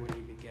cards I wouldn't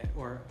even get,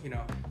 or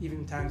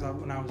even times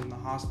when I was in the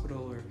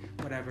hospital or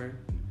whatever,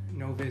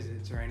 no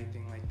visits or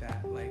anything like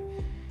that. Like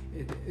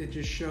it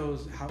just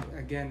shows how,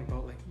 again,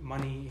 about like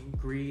money and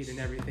greed and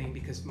everything,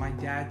 because my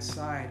dad's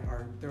side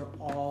they're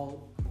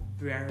all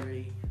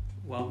very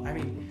well. I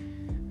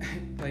mean,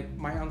 like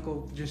my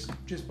uncle just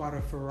bought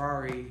a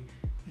Ferrari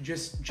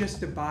just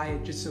to buy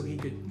it, just so he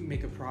could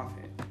make a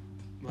profit.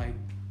 Like,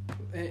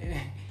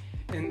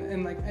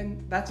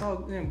 and that's all,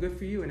 good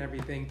for you and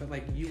everything, but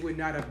like you would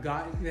not have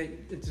gotten.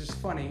 It's just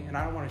funny, and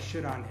I don't want to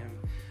shit on him,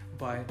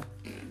 but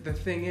the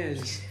thing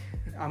is,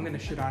 I'm gonna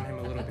shit on him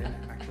a little bit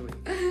actually.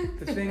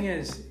 The thing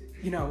is,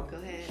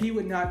 he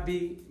would not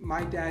be,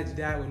 my dad's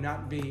dad would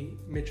not be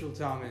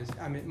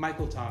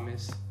Michael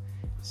Thomas,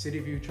 City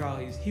View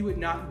Trolleys. He would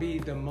not be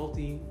the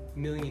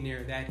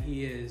multi-millionaire that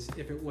he is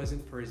if it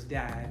wasn't for his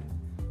dad,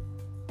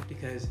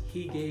 because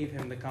he gave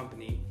him the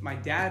company. My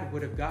dad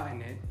would have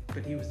gotten it,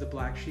 but he was the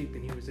black sheep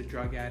and he was a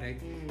drug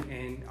addict,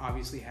 and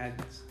obviously had,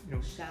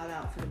 shout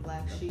out for the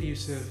black sheep.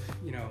 Abusive,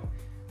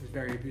 was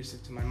very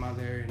abusive to my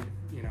mother, and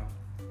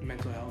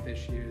mental health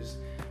issues.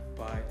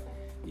 But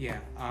yeah,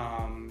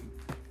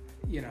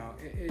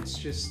 it's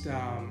just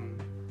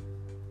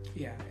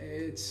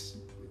it's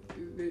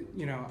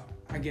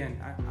again,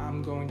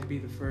 I'm going to be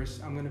the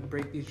first. I'm going to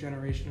break these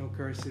generational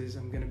curses.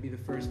 I'm going to be the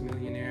first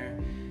millionaire,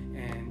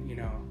 and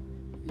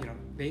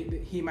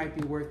he might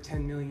be worth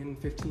 10 million,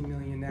 15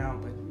 million now,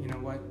 but you know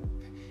what?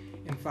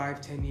 In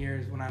 5-10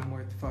 years, when I'm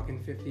worth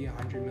fucking 50,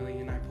 100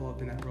 million, I pull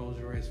up in that Rolls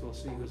Royce. We'll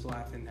see who's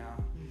laughing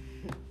now.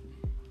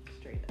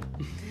 Straight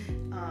up.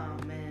 Oh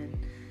man.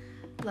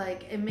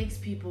 Like, it makes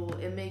people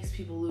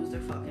lose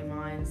their fucking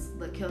minds,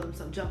 like kill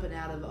themselves, jumping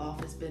out of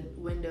office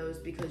windows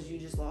because you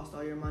just lost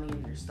all your money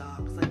in your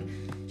stocks. Like,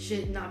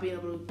 shit, not being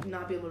able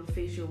to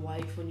face your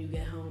wife when you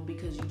get home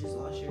because you just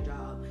lost your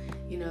job.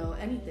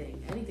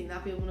 Anything,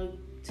 not be able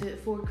to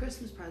afford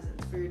Christmas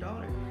presents for your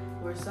daughter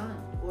or son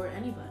or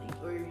anybody,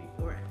 or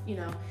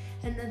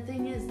And the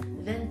thing is,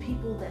 then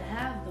people that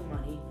have the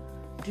money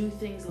do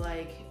things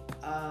like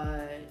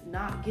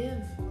not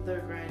give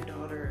their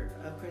granddaughter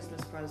a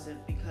Christmas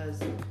present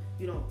because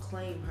you don't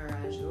claim her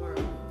as your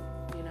own.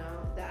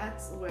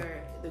 That's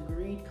where the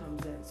greed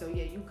comes in. So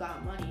yeah, you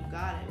got money, you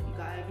got it, you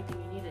got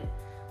everything you needed,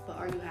 but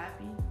are you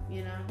happy?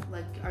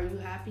 Like, are you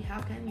happy? How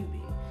can you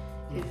be?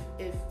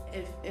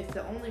 If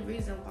the only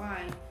reason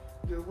why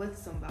you're with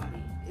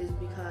somebody is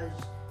because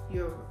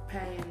you're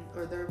paying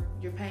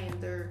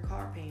their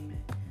car payment,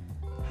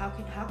 how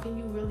can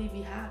you really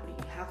be happy?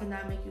 How can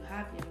that make you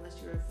happy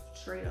unless you're a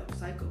straight up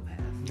psychopath?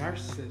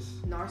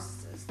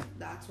 Narcissist.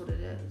 That's what it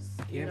is.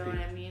 You know what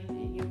I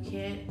mean? You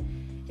can't.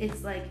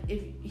 It's like,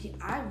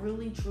 I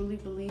really truly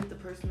believe the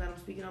person that I'm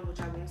speaking of, which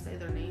I won't say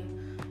their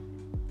name,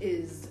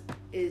 is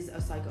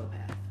a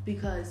psychopath,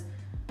 because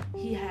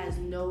he has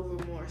no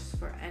remorse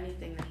for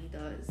anything that he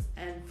does.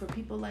 And for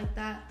people like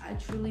that, I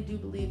truly do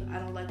believe, I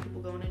don't like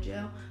people going to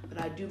jail, but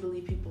I do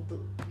believe people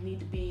need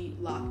to be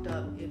locked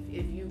up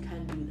if you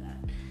can do that.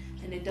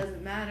 And it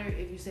doesn't matter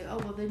if you say, oh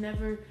well, they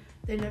never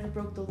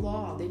broke the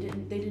law, they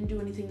didn't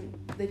do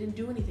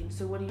anything,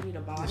 so what do you need,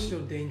 a body? It's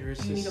still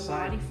dangerous. You need a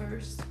body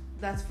first?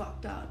 That's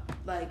fucked up.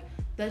 Like,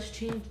 let's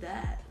change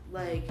that.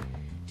 Like,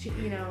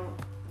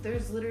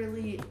 there's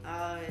literally,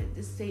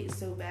 this state is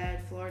so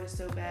bad, Florida's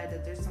so bad,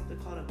 that there's something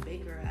called a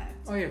Baker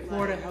Act. Oh yeah,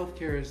 Florida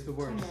healthcare is the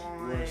worst. Come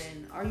on, worst.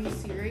 Are you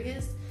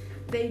serious?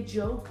 They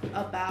joke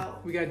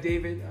about... We got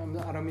David,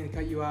 I don't mean to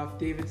cut you off.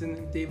 David's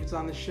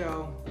on the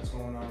show. What's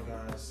going on,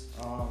 guys?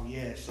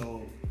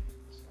 So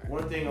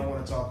one thing I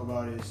want to talk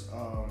about is,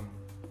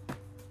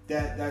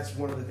 that's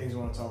one of the things I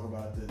want to talk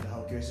about, the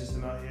healthcare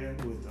system out here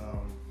with,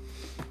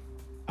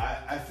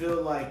 I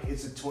feel like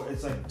it's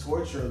like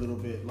torture a little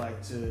bit,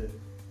 like to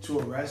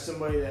arrest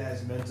somebody that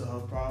has mental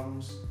health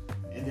problems,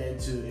 and then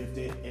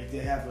if they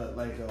have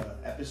a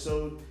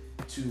episode,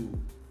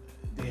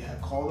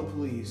 call the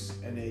police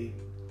and they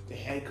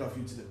handcuff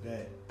you to the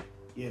bed.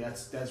 Yeah,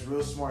 that's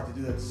real smart to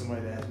do that to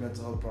somebody that has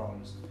mental health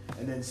problems,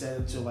 and then send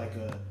them to like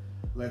a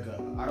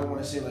I don't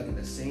want to say like an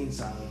insane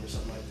asylum or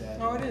something like that.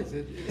 Oh, it is.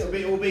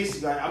 Well,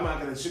 basically, I'm not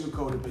gonna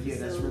sugarcoat it, but yeah,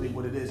 that's really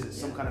what it is. It's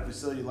some kind of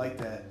facility like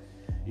that.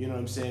 You know what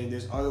I'm saying?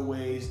 There's other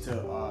ways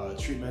to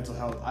treat mental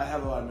health. I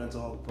have a lot of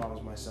mental health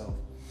problems myself.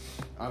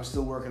 I'm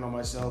still working on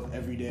myself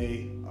every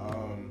day.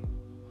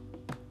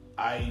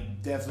 I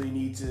definitely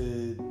need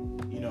to,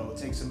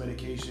 take some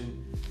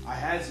medication. I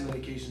had some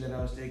medication that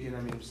I was taking.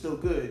 I mean, I'm still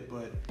good,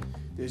 but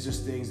there's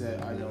just things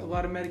that I don't. A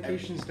lot of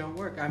medications don't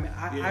work. I mean,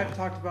 I've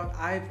talked about.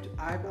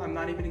 I'm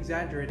not even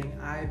exaggerating.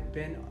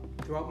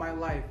 Throughout my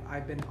life,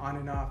 I've been on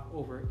and off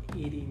over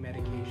 80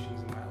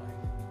 medications in my life.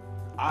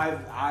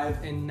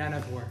 And none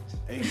have worked.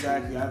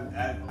 Exactly.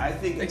 I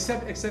think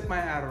except my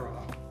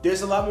Adderall.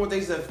 There's a lot more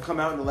things that have come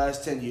out in the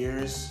last 10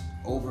 years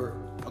over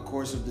a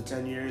course of the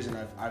 10 years, and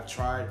I've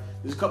tried.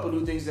 There's a couple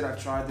new things that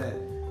I've tried that.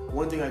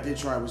 One thing I did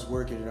try was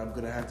working, and I'm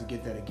gonna have to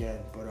get that again.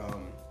 But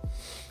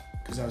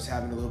because I was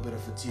having a little bit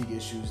of fatigue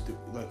issues,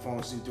 like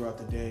falling asleep throughout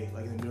the day,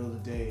 like in the middle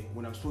of the day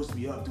when I'm supposed to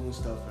be up doing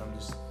stuff, and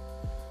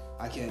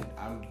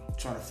I'm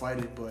trying to fight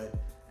it. But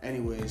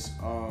anyways,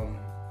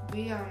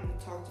 we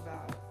talked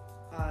about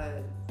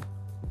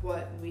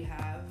what we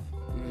have.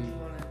 Would you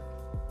want to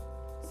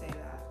say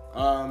that?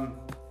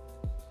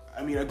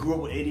 I mean, I grew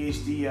up with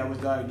ADHD. I was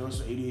diagnosed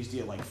with ADHD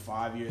at like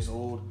 5 years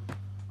old.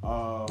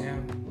 Yeah,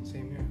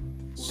 same here.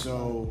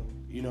 So,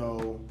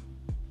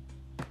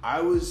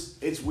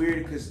 it's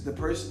weird because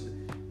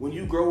when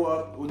you grow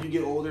up, when you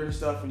get older and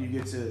stuff, when you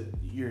get to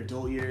your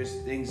adult years,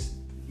 if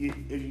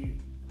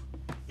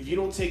you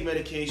don't take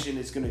medication,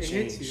 it's going to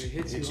change.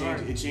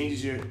 It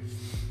changes your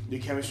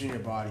chemistry in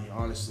your body,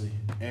 honestly.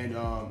 And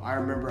I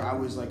remember I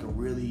was like a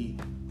really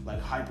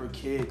hyper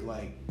kid.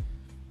 Like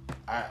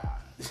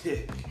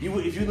if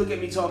you look at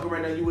me talking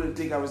right now, you wouldn't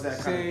think I was that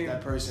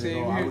person at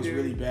all. I was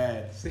really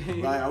bad.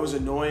 Like I was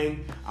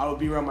annoying. I would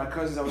be around my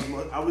cousins.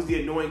 I was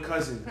the annoying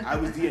cousin.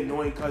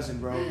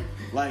 Bro.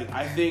 Like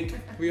I think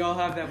we all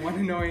have that one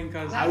annoying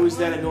cousin. I was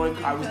that annoying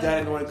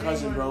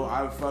cousin, bro.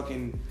 I would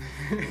fucking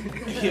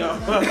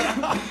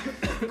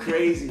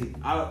crazy.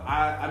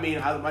 I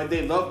mean,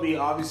 they love me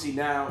obviously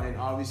now, and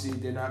obviously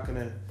they're not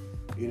gonna,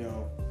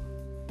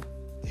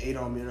 hate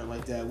on me or nothing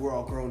like that. We're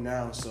all grown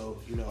now, so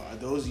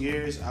those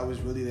years I was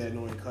really that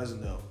annoying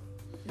cousin though.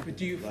 But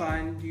do you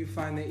find the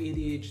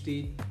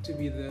ADHD to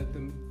be the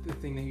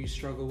thing that you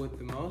struggle with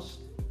the most?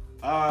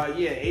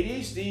 Yeah,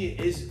 ADHD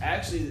is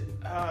actually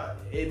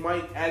it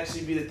might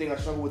actually be the thing I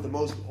struggle with the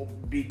most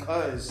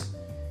because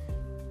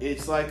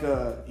it's like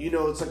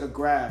it's like a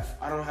graph.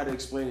 I don't know how to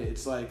explain it.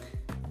 It's like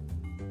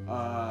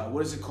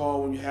what is it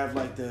called when you have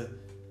like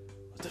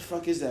what the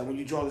fuck is that? When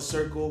you draw the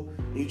circle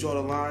and you draw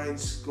the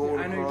lines going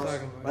across, you're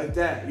talking about. Like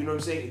that. You know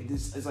what I'm saying?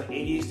 It's like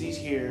ADHD's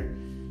here,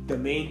 the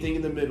main thing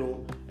in the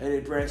middle, and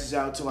it branches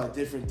out to like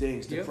different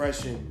things,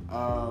 depression,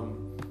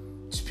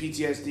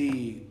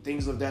 PTSD,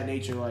 things of that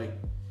nature, like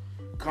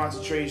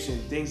concentration,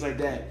 things like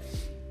that.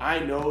 I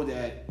know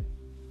that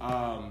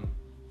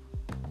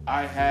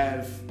I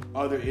have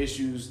other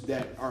issues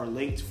that are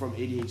linked from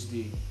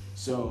ADHD.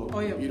 So,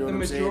 the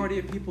majority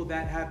of people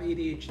that have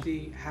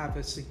ADHD have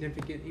a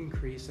significant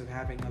increase of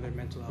having other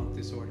mental health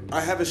disorders. I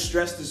have a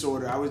stress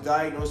disorder. I was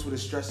diagnosed with a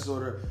stress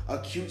disorder,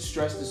 acute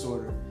stress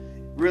disorder.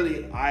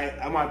 Really,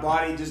 my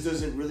body just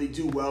doesn't really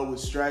do well with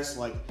stress,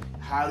 like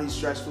highly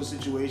stressful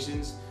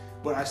situations.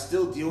 But I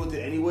still deal with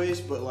it anyways.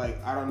 But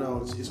I don't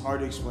know, it's hard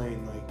to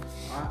explain. Like,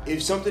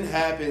 if something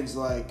happens,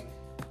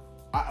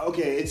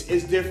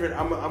 it's different.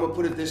 I'm gonna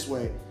put it this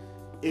way.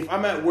 If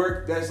I'm at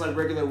work, that's like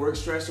regular work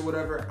stress or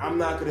whatever, I'm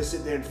not going to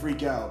sit there and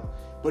freak out.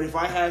 But if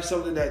I have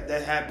something that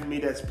happened to me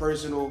that's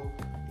personal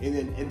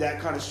and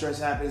that kind of stress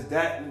happens,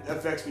 that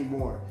affects me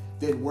more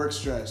than work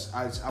stress,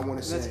 I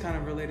want to say. That's kind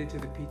of related to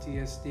the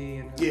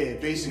PTSD and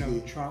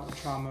basically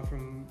trauma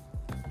from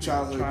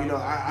childhood.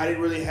 I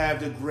didn't really have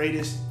the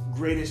greatest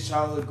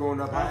childhood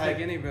growing up. I don't think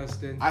any of us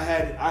did. I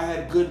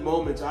had good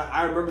moments.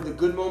 I remember the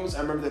good moments.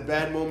 I remember the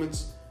bad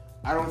moments.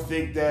 I don't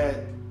think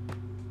that...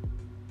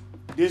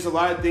 There's a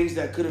lot of things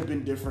that could have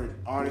been different,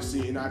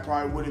 honestly, and I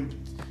probably wouldn't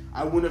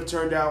have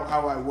turned out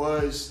how I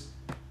was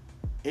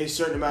in a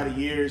certain amount of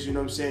years, you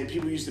know what I'm saying?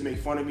 People used to make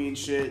fun of me and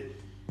shit,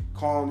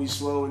 calling me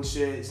slow and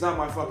shit. It's not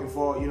my fucking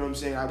fault, you know what I'm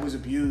saying? I was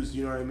abused,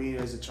 you know what I mean?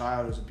 As a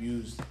child, I was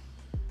abused.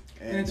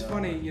 And it's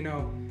funny,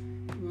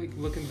 like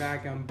looking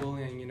back on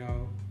bullying,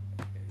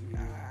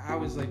 I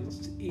was like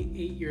 8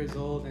 years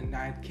old and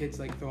I had kids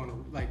like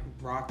throwing like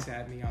rocks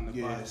at me on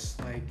the bus,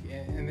 like,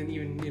 and then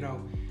even,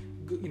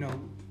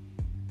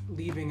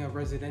 leaving a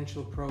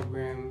residential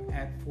program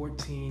at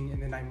 14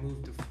 and then I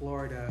moved to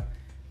Florida.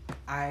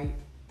 I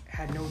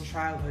had no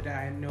childhood.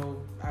 I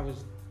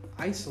was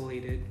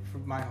isolated for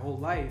my whole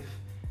life.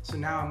 So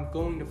now I'm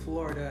going to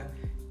Florida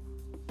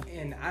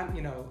and I'm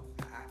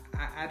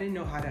I didn't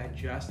know how to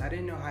adjust. I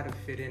didn't know how to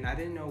fit in. I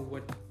didn't know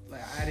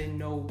I didn't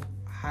know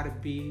how to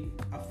be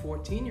a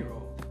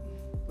 14-year-old.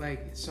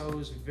 Like, so it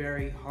was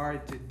very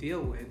hard to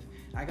deal with.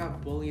 I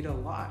got bullied a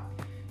lot.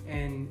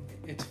 And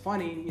it's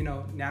funny, you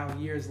know, now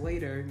years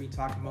later, me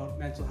talking about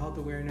mental health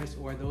awareness,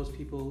 or those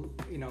people,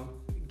 you know,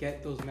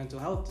 get those mental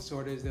health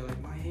disorders. They're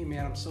like, hey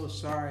man, I'm so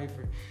sorry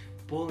for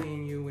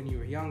bullying you when you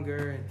were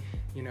younger.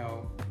 And,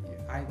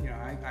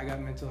 I got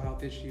mental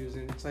health issues.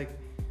 And it's like,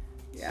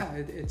 yeah,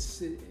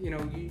 it's you know,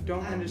 you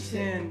don't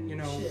understand, you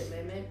know. Shit,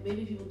 man.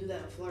 Maybe people do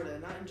that in Florida,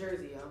 not in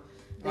Jersey, yo.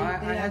 I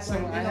had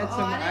someone in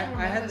Florida.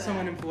 I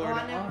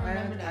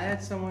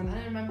had someone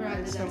from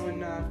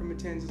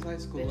Matanzas High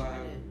School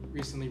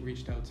recently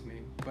reached out to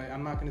me, but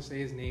I'm not gonna say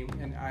his name,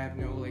 and I have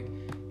no like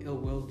ill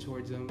will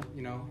towards him.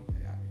 You know,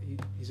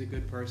 he's a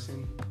good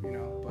person. You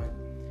know, but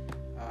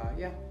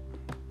yeah.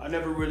 I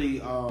never really,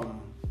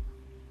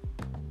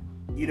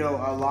 you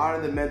know, a lot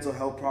of the mental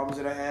health problems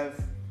that I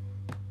have,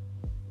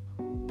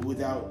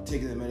 without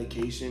taking the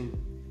medication,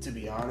 to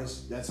be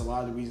honest, that's a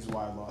lot of the reasons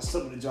why I lost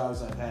some of the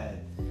jobs I've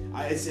had.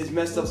 It's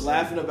messed up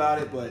laughing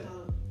about it, but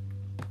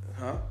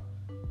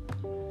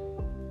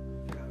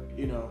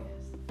you know,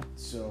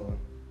 so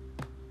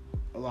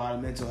a lot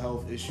of mental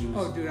health issues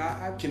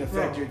can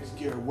affect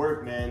your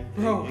work, man.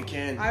 Bro, it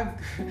can.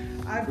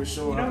 I've for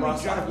sure. You know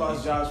I've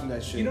lost jobs from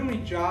that shit. You know how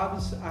many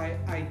jobs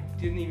I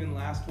didn't even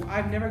last?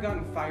 I've never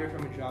gotten fired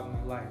from a job in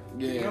my life.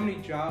 Yeah. You know how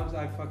many jobs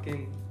I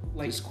fucking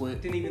just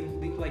quit. Didn't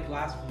even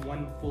last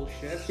one full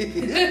shift.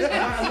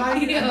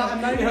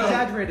 I'm not even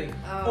exaggerating.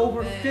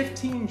 Over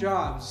 15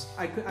 jobs.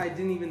 I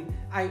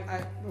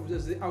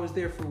was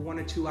there for 1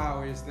 or 2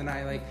 hours. Then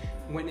I like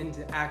went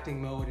into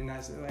acting mode, and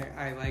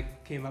I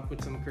came up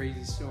with some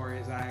crazy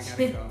stories. I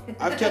gotta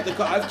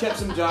go. I've kept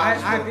some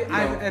jobs.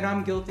 And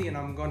I'm guilty, and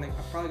I'm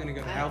probably gonna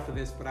go to hell for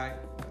this, but I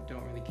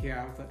don't really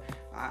care.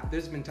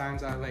 There's been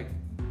times I like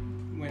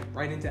went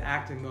right into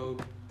acting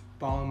mode,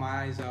 bawling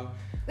my eyes out.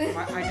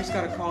 I just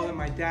got a call that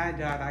my dad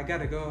died. I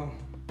gotta go.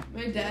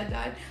 My dad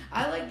died.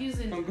 I like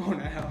using. I'm going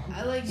to hell.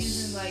 I like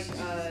using like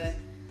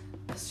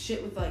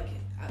shit with like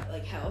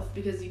health,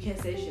 because you can't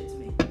say shit to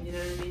me. You know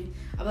what I mean?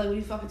 I'm like, what are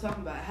you fucking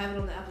talking about? I have it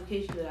on the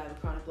application that I have a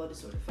chronic blood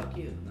disorder. Fuck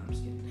you. No, I'm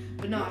just kidding.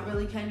 But no, I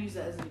really can use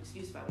that as an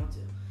excuse if I want to.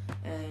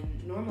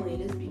 And normally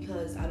it is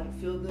because I don't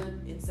feel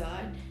good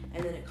inside,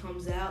 and then it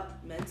comes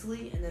out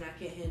mentally, and then I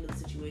can't handle the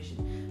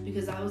situation.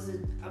 Because I was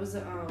a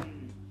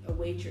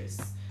waitress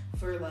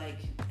for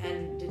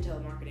and did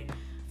telemarketing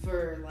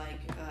for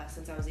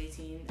since I was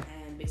 18,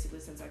 and basically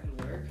since I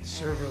could work.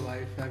 Server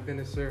life. I've been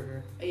a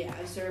server. Yeah,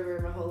 I'm a server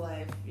my whole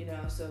life, you know,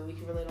 so we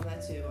can relate on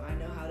that too. I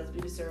know how to be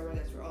the server.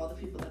 That's where all the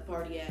people that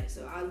party at.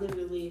 So I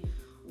literally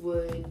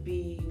would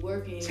be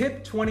working.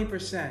 Tip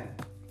 20%.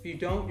 If you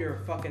don't, you're a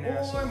fucking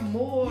asshole. Or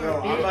more.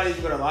 Yo, bitch. I'm not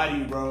even gonna lie to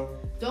you, bro.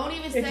 Don't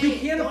even say it. If you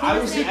can't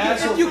afford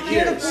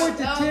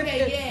to tip,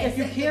 if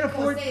you can't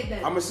afford,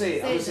 I'm gonna say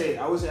it.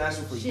 I was an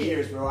asshole for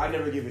years, bro. I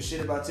never gave a shit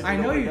about tipping. I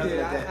know you nothing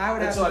did. Like that. I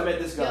would Until I met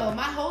this guy. Yo,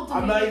 my whole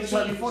I'm not even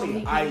trying to be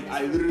funny.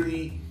 I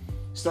literally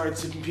started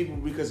tipping people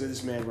because of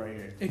this man right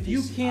here. If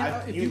you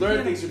can't, you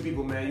learn things from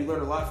people, man. You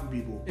learn a lot from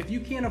people. If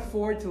you can't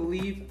afford to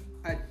leave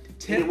a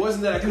tip, and it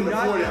wasn't that I couldn't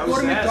afford it. I was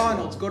go to an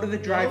McDonald's. asshole. Go to the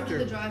drive-thru.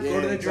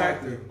 Go to the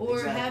drive-thru.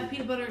 Or have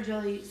peanut butter and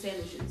jelly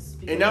sandwiches.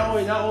 And not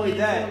only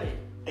that,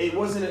 it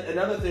wasn't.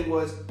 Another thing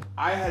was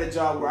I had a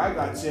job where I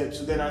got tipped.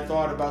 So then I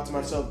thought about to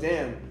myself,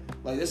 damn,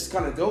 like this is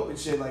kind of dope and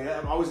shit. Like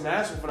I was an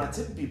asshole for not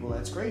tipping people.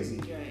 That's crazy.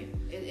 Right.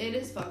 It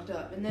is fucked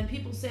up. And then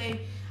people say,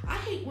 I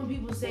hate when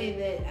people say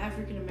that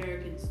African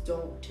Americans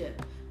don't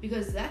tip.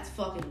 Because that's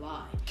fucking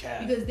lie.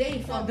 Cap. Because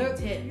they fucking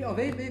tip. Yo,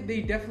 they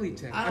definitely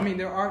tip. I mean,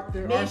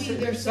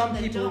 there's some some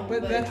people,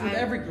 but that's with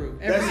every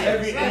group.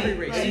 Every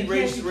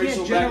race.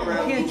 You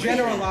can't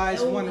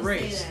generalize one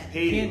race.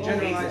 You can't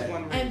generalize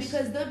one race. And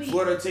because they'll be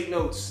Florida, take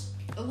notes.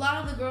 A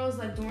lot of the girls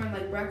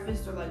during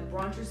breakfast or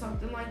brunch or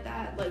something like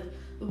that,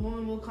 the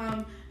woman will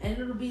come and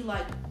it'll be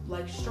like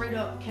straight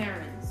up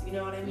Karens, you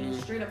know what I mean?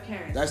 Straight up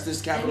Karens. That's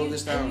this capital of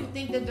this town. And you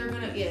think that they're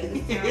gonna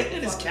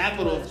this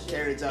capital of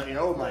Karens out here.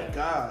 Oh my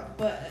god.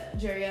 But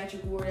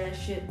geriatric ward and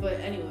shit.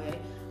 But anyway,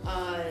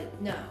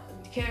 no,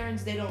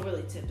 Karens, they don't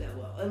really tip that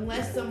well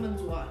unless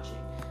someone's watching.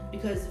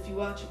 Because if you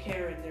watch a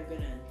Karen, they're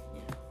gonna.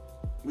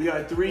 We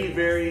got 3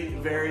 very,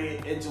 very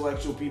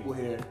intellectual people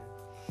here.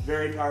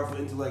 Very powerful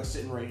intellect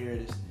sitting right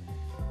here.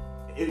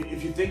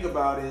 If you think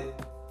about it,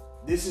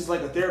 this is like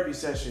a therapy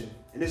session,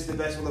 and this is the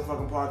best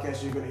motherfucking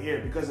podcast you're gonna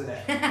hear because of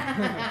that.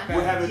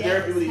 We're having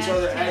therapy with each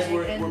other as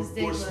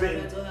we're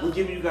spitting. We're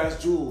giving you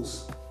guys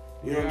jewels.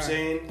 You know what I'm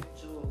saying?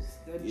 Jewels.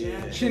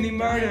 Yeah. Chinny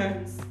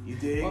murder. You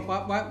dig?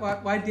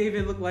 Why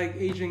David look like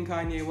Asian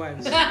Kanye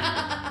West?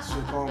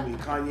 Should call me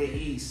Kanye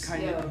East.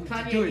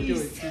 Kanye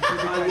East.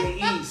 Kanye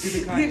East.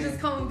 You just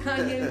call him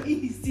Kanye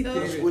East, yo.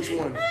 Which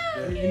one?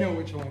 You know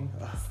which one.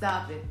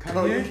 Stop it.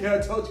 Kanye, can I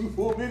talk to you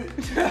for a minute?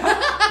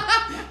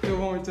 Do it one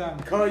more time.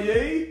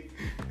 Kanye?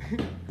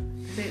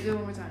 Say it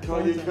one more time.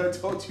 Kanye, can I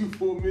talk to you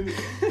for a minute?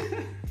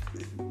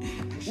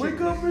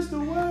 Wake up,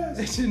 Mr. West.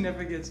 That shit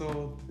never gets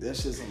old. That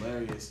shit's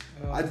hilarious.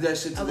 I did that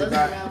shit to I the wasn't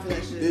guy. around for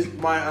that shit.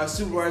 My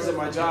supervisor at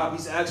my job,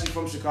 he's actually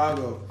from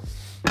Chicago.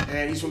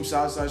 And he's from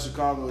Southside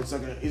Chicago. It's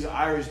like he's an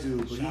Irish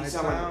dude, but he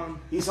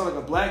sound like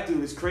a black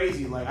dude. It's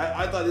crazy. Like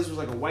I thought this was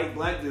like a white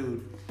black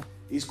dude.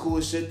 He's cool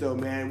as shit though,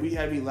 man. We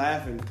had me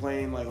laughing,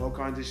 playing like all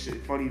kinds of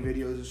shit, funny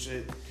videos and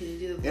shit. Can you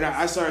do the and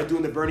I started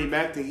doing the Bernie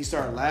Mac thing. He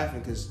started laughing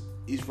because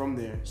he's from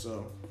there.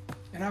 So.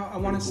 And I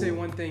want to say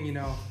one thing,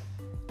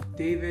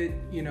 David,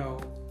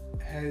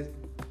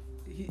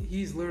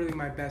 he's literally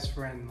my best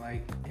friend.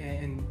 Like,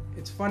 and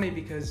it's funny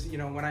because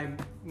when I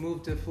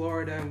moved to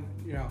Florida,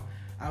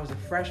 I was a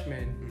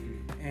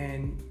freshman,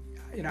 and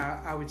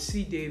I would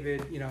see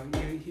David.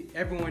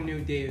 Everyone knew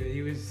David.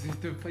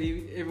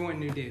 Everyone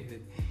knew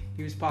David.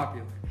 He was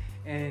popular,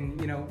 and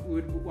we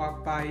would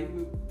walk by,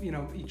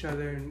 each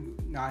other and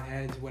nod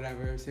heads,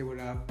 whatever, say what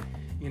up,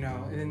 and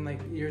then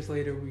like years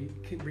later we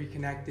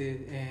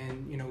reconnected,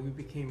 and we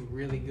became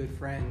really good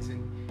friends.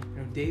 And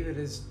David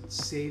has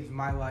saved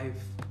my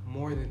life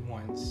more than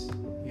once.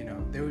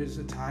 There was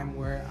a time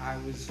where I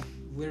was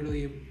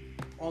literally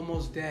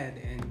almost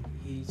dead, and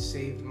he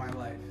saved my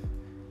life.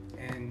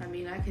 And I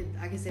mean, I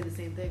could say the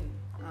same thing.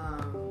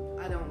 I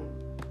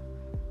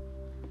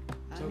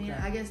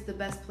guess the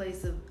best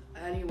place of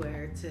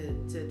anywhere to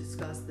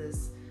discuss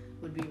this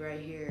would be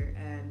right here.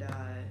 And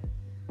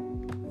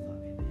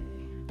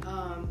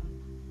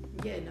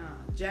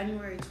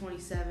January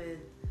 27th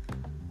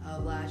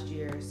of last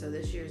year, so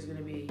this year is going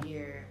to be a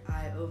year,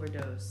 I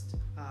overdosed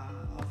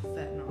off of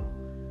fentanyl,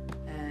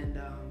 and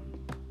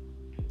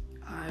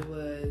I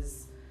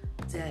was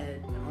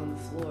dead on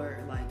the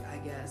floor, I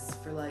guess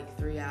for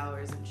 3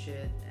 hours and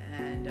shit.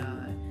 And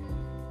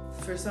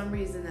for some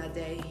reason that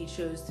day he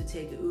chose to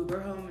take an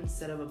Uber home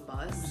instead of a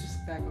bus. It was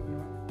just back up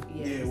north.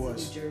 Yeah, it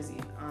was New Jersey.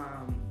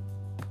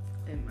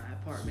 In my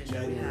apartment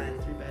that we had,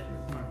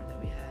 3-bedroom apartment that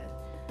we had,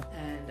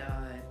 and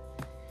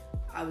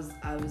I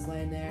was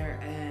laying there,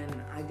 and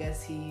I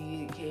guess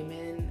he came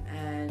in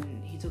and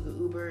he took an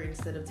Uber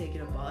instead of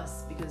taking a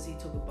bus, because he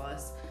took a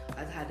bus.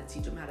 I had to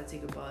teach him how to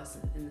take a bus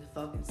in the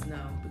fucking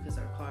snow because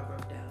our car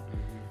broke down.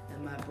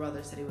 And my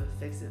brother said he would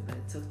fix it, but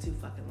it took too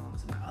fucking long,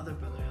 so my other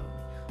brother helped me.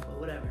 But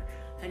whatever.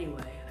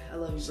 Anyway, I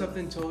love you.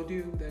 Something told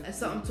you that.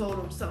 Something told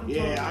him.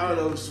 Yeah, I don't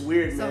know. It's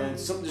weird, man.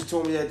 Something just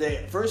told me that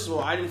day. First of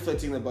all, I didn't feel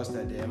like taking the bus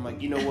that day. I'm like,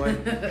 you know what?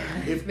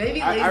 If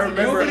maybe I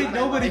remember,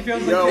 nobody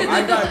feels yo, like.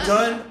 I got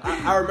done.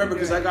 I remember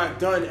because I got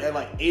done at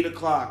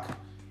 8:00,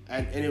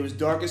 and it was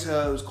dark as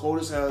hell. It was cold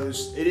as hell.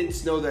 It didn't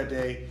snow that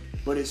day,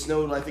 but it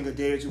snowed I think a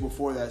day or two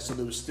before that. So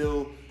there was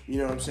still,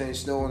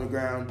 snow on the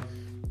ground,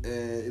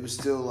 and it was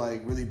still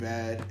really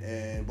bad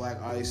and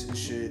black ice and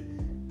shit.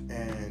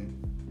 And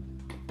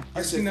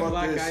I said, seen the fuck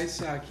Black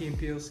this. Ice Key and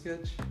Peele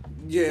sketch?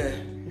 Yeah.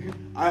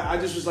 I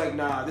just was like,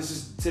 nah,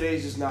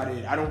 today's just not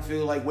it. I don't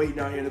feel like waiting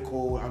out here in the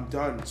cold. I'm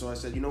done. So I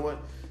said, you know what?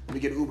 Let me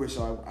get Uber.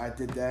 So I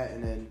did that,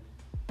 and then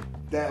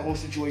that whole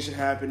situation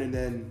happened, and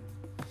then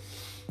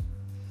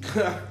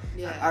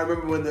yeah. I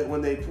remember when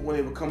they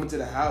were coming to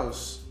the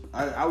house,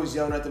 I was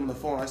yelling at them on the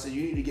phone. I said,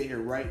 you need to get here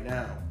right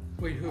now.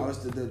 Wait, who? I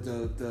was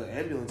the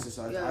ambulance,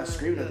 so I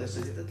screamed at this.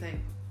 That's the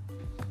thing.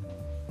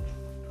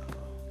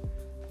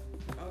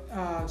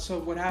 So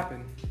what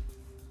happened?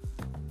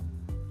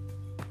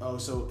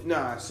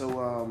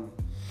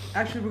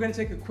 Actually, we're going to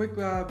take a quick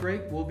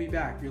break. We'll be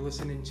back. You're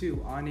listening to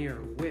On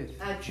Air with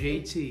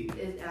JT.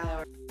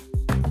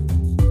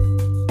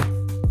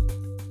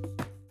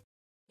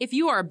 If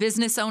you are a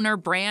business owner,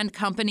 brand,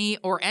 company,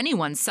 or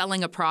anyone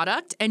selling a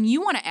product and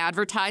you want to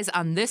advertise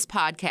on this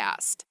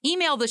podcast,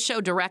 email the show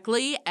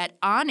directly at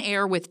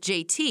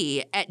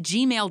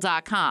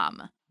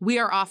OnAirWithJT@gmail.com. We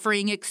are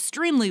offering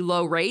extremely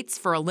low rates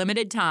for a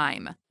limited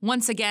time.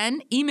 Once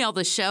again, email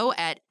the show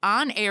at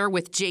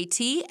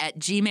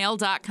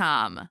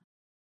OnAirWithJT@gmail.com.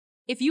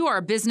 If you are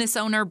a business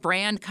owner,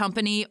 brand,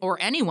 company,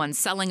 or anyone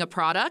selling a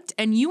product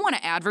and you want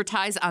to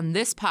advertise on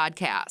this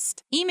podcast,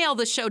 email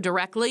the show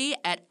directly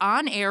at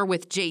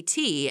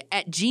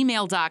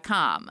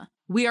OnAirWithJT@gmail.com.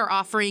 We are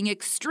offering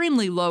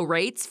extremely low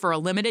rates for a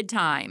limited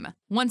time.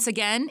 Once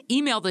again,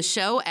 email the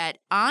show at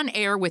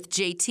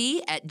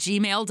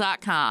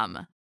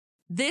OnAirWithJT@gmail.com.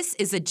 This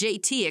is a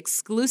JT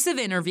exclusive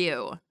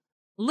interview.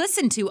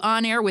 Listen to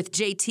On Air with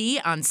JT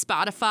on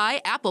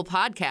Spotify, Apple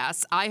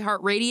Podcasts,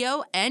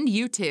 iHeartRadio, and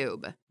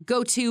YouTube.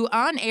 Go to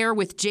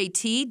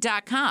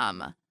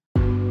OnAirWithJT.com.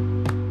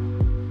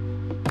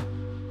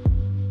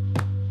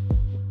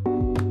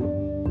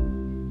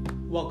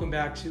 Welcome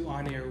back to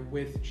On Air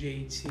with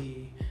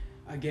JT.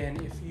 Again,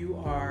 if you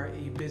are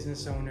a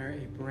business owner,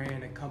 a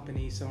brand, a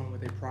company, someone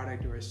with a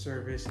product or a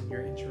service, and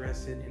you're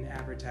interested in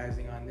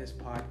advertising on this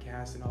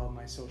podcast and all of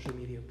my social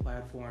media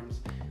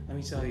platforms, let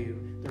me tell you,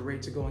 the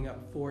rates are going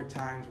up 4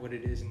 times what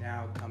it is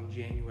now come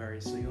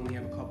January. So you only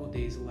have a couple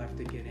days left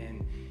to get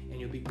in, and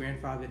you'll be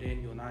grandfathered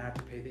in. You'll not have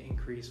to pay the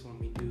increase when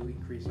we do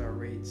increase our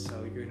rates,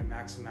 so you're going to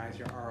maximize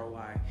your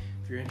ROI.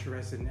 If you're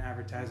interested in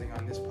advertising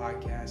on this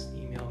podcast,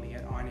 email me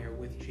at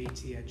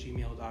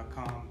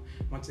onairwithjt@gmail.com.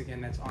 Once again,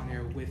 that's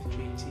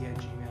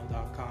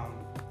onairwithjt@gmail.com.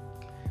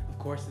 Of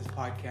course, this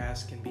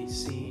podcast can be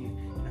seen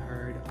and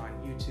heard on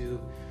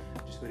YouTube.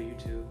 Just go to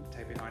YouTube,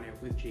 type in On Air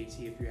with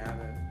JT. If you have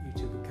a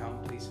YouTube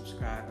account, please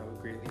subscribe. I would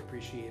greatly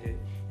appreciate it.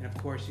 And of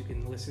course, you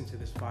can listen to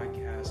this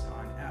podcast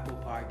on Apple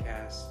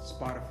Podcasts,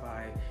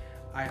 Spotify,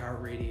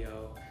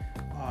 iHeartRadio.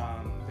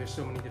 There's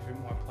so many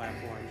different more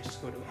platforms.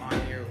 Just go to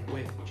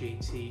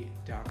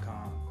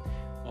OnAirWithJT.com.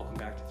 Welcome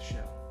back to the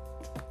show.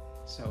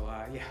 So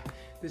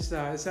this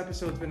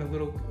episode's been a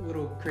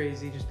little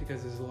crazy just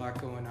because there's a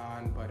lot going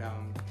on. But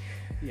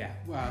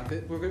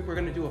we're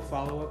gonna do a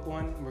follow-up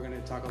one. We're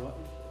gonna talk a lot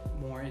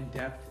more in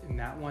depth in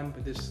that one.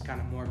 But this is kind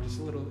of more of just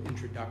a little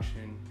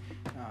introduction,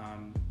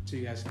 so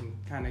you guys can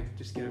kind of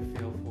just get a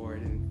feel for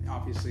it. And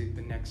obviously,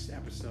 the next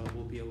episode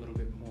will be a little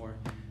bit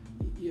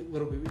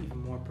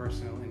even more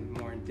personal and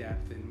more in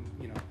depth, and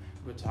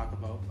we'll talk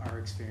about our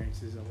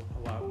experiences a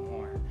lot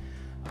more.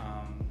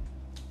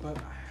 But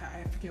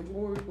I forget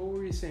what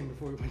were you saying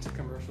before we went to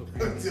commercial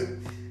break?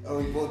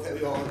 We both had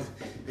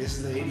this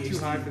is the ADHD. I'm too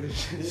high for this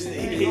shit. This is the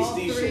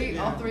ADHD shit.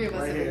 All three of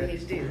us right have here.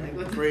 ADHD. Like,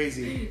 what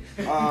Crazy.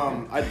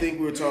 I think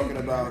we were talking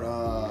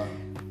about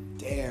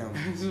damn.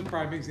 This is a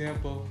prime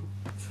example.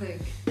 It's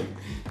like,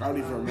 I don't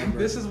even remember.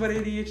 This is what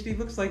ADHD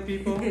looks like,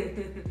 people.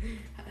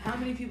 how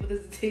many people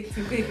does it take to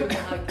make a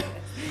podcast?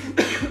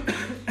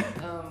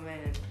 Oh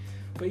man.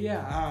 But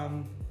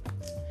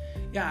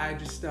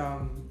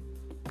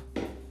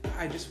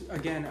I just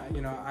again,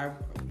 I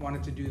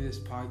wanted to do this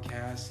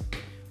podcast,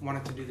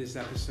 wanted to do this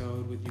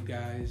episode with you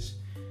guys,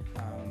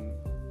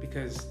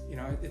 because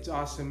it's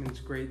awesome and it's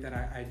great that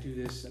I do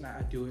this and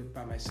I do it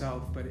by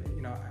myself. But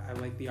I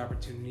like the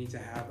opportunity to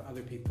have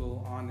other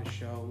people on the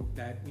show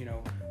that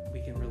we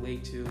can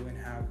relate to and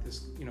have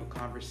this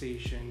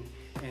conversation,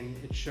 and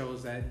it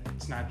shows that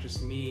it's not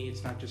just me,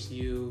 it's not just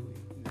you.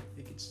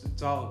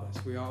 It's all of us.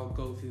 We all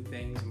go through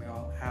things, and we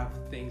all have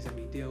things that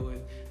we deal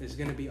with. There's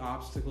going to be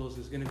obstacles.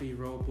 There's going to be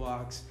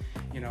roadblocks.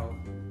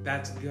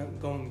 That's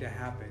going to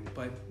happen.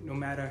 But no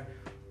matter,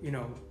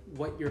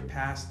 what your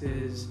past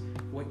is,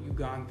 what you've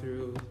gone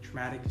through,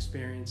 traumatic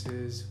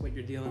experiences, what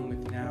you're dealing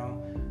with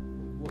now,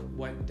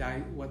 what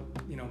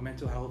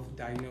mental health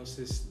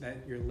diagnosis that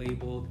you're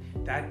labeled,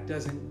 that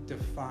doesn't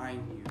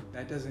define you.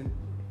 That doesn't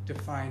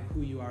define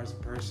who you are as a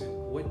person.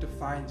 What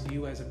defines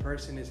you as a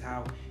person is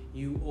how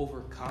you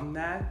overcome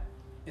that,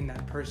 and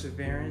that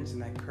perseverance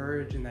and that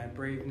courage and that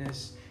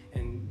braveness,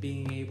 and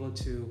being able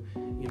to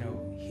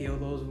heal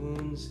those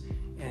wounds,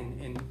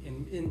 and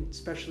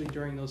especially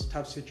during those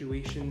tough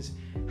situations,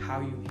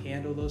 how you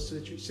handle those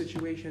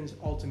situations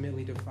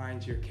ultimately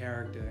defines your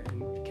character.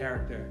 And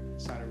character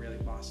sounded really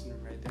Boston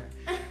right there.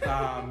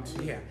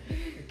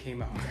 It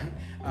came out.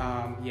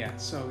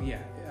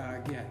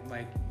 Again,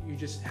 like, you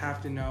just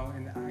have to know,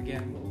 and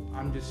again,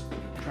 I'm just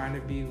trying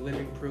to be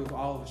living proof.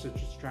 All of us are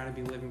just trying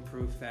to be living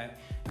proof that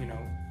it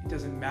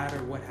doesn't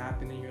matter what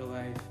happened in your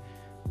life,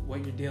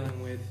 what you're dealing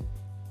with.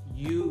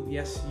 You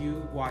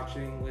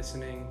watching,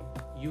 listening,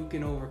 you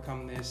can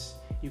overcome this.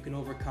 You can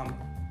overcome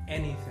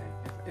anything.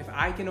 If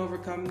I can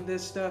overcome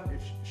this stuff,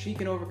 if she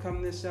can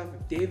overcome this stuff,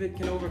 if David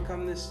can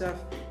overcome this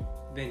stuff,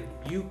 then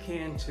you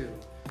can too.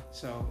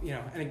 So,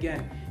 and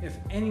again, if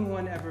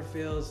anyone ever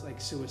feels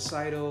like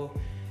suicidal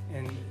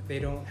and they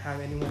don't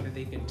have anyone that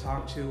they can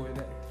talk to, or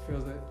that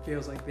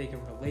feels like they can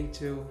relate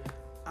to,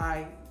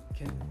 I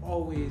can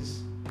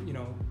always,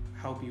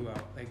 help you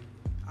out. Like,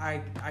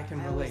 I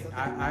can relate.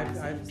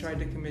 I've tried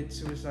to commit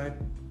suicide,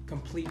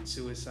 complete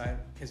suicide,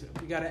 because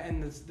we got to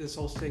end this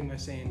whole stigma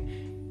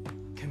saying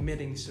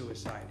committing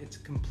suicide. It's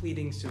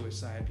completing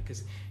suicide,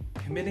 because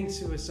committing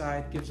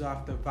suicide gives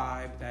off the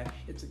vibe that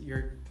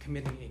you're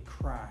committing a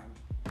crime,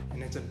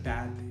 and it's a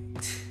bad thing.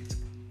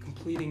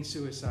 Completing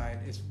suicide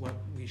is what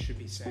we should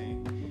be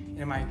saying.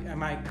 Am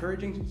I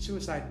encouraging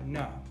suicide?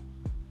 No,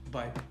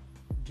 but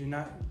do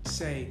not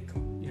say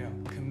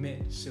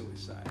commit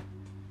suicide.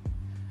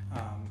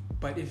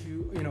 But if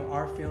you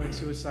are feeling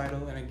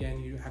suicidal, and again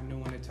you have no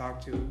one to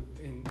talk to,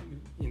 and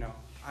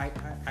I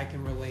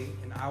can relate,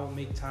 and I will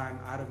make time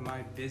out of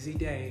my busy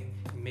day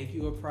and make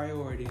you a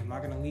priority. I'm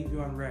not going to leave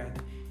you on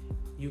red.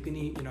 You can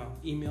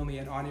email me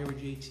at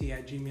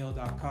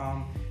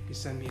OnAirWithJT@gmail.com. You can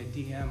send me a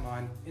DM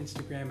on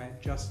Instagram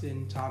at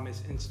Justin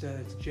Thomas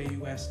Insta. It's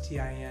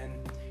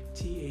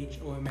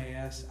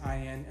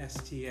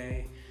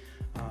JustinThomasinsta.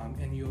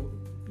 And you'll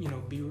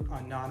be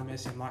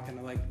anonymous. I'm not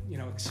gonna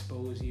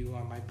expose you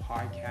on my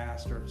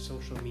podcast or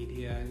social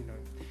media.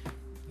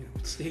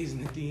 It stays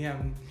in the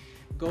DM.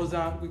 Goes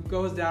down in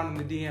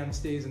the DM,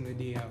 stays in the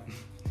DM.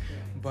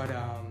 But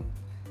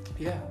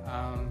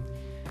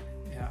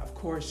of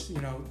course, you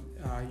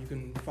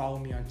can follow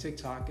me on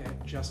TikTok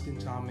at Justin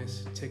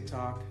Thomas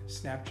TikTok,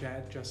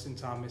 Snapchat Justin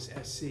Thomas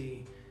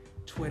SC,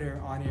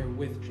 Twitter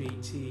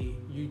OnAirWithJT,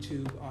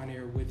 YouTube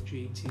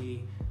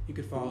OnAirWithJT. You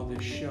could follow the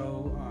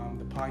show,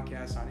 the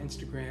podcast, on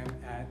Instagram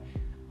at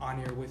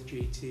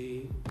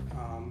OnAirWithJT,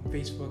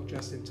 Facebook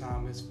Justin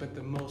Thomas. But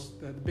the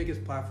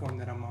biggest platform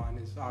that I'm on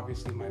is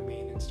obviously my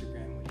main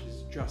Instagram, which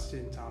is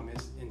Justin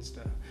Thomas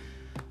Insta.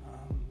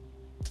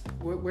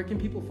 Where can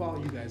people follow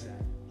you guys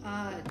at?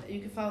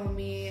 You can follow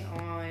me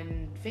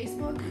on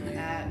Facebook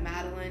at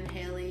Madeline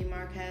Haley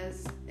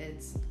Marquez.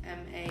 It's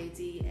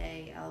MADALYN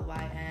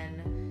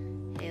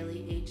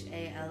Haley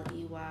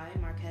HALEY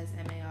Marquez MARQUEZ.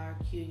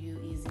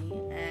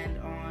 And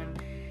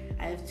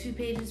I have 2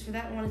 pages for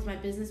that. One is my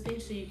business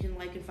page, so you can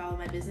like and follow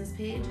my business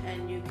page,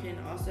 and you can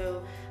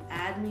also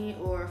add me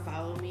or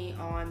follow me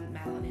on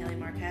Madeline Haley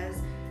Marquez.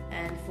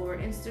 And for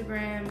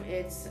Instagram,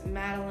 it's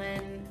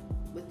Madeline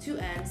with 2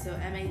 N's, so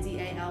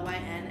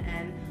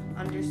MADALYNN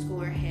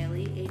 _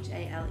 Haley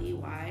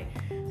HALEY.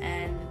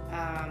 And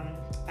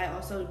I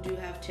also do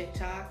have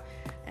TikTok,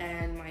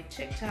 and my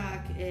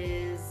TikTok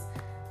is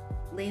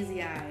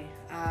Lazy Eye.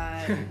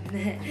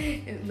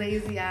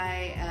 Lazy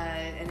Eye,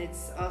 and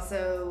it's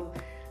also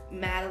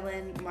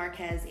Madeline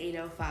Marquez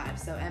 805.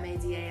 So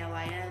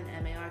MADALYN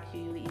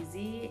MARQUEZ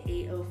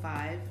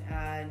 805.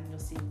 And you'll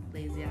see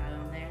Lazy Eye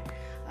on there.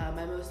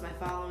 My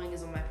following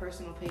is on my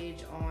personal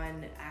page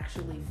on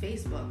actually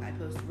Facebook. I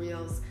post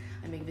reels,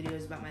 I make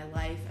videos about my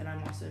life, and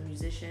I'm also a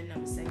musician.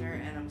 I'm a singer,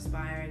 and I'm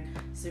aspiring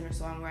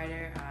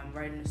singer-songwriter. I'm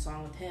writing a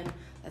song with him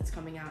that's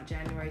coming out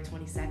January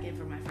 22nd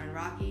for my friend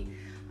Rocky.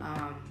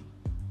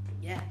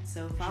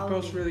 So follow me.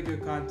 She posts really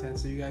good content,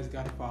 so you guys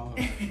gotta follow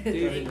her.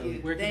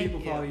 David, where can people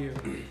follow you?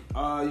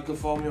 You can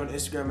follow me on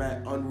Instagram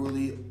at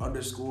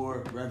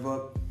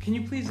unruly_revup. Can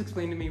you please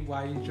explain to me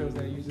why you chose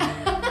that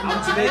username?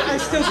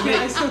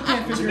 I still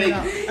can't figure it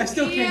out. I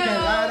still can't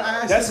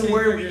get it. That's the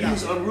word we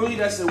use. Unruly,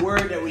 that's the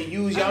word that we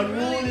use. Y'all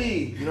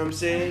unruly. You know what I'm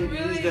saying? We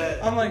use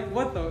that. I'm like,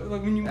 what the?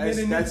 Like when you made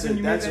a new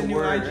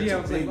IG, I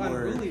was like,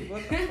 unruly.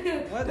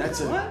 What?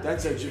 That's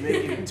a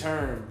Jamaican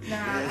term. Nah,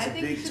 I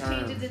think you should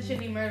change it to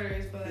Chinny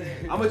Murders, but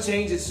I'm gonna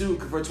change it soon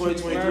for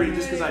 2023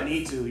 just because I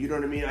need to. You know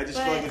what I mean? I just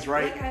feel like it's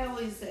right. Like I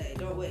always say,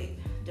 don't wait.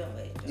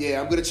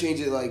 Yeah, I'm gonna change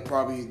it like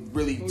probably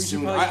really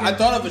soon. I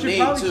thought of a name too. You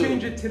should probably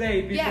change it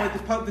today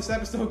before this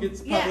episode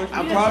gets published.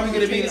 I'm probably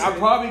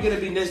gonna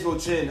be Nisbo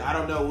Chin. I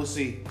don't know. We'll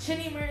see.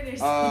 Chinny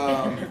Murders.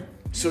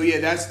 So yeah,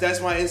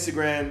 that's my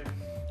Instagram.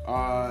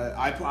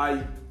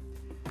 I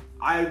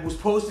was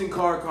posting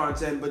car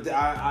content, but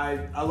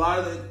I a lot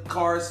of the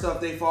car stuff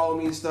they follow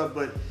me and stuff,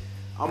 but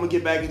I'm gonna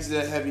get back into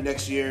that heavy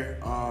next year.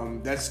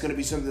 That's gonna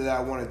be something that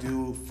I want to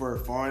do for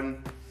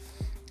fun.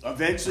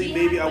 Eventually,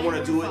 maybe I want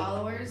to do it.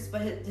 Followers,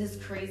 but his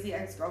crazy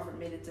ex-girlfriend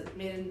made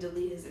him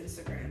delete his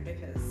Instagram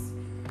because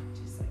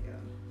she's like,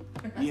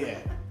 yeah.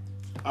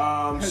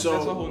 That's a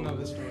whole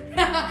nother story.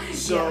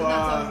 So I'm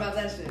not talking about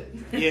that shit.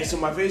 Yeah. So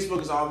my Facebook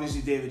is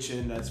obviously David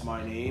Chin. That's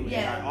my name.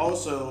 Yeah. And I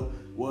also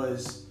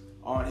was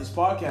on his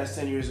podcast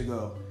 10 years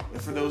ago.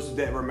 And for those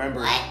that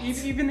remember,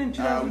 even in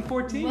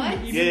 2014,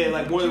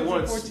 like more than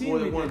once. We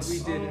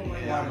did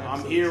it.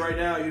 I'm here right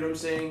now. You know what I'm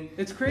saying?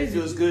 It's crazy. It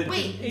feels good.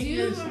 Wait,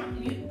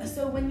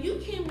 so when you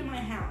came to my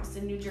house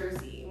in New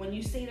Jersey, when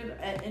you stayed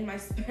in my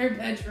spare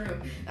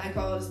bedroom, I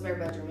call it a spare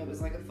bedroom. It was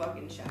like a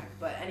fucking shack.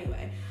 But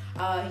anyway,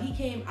 he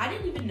came. I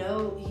didn't even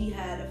know he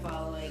had a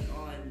following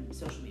on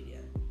social media.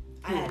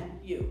 I had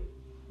you.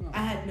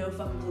 I had no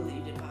fucking clue that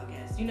you did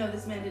podcasts. You know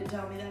this man didn't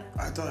tell me that?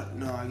 I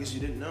guess you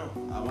didn't know.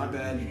 My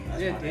bad.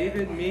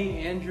 David, me,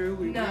 Andrew,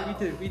 we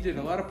did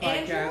a lot of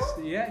podcasts.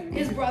 Andrew? Yeah.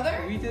 His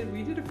brother? We did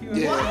a few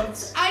What?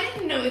 episodes. I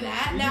didn't know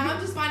that. I'm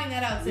just finding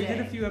that out today. We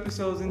did a few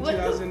episodes in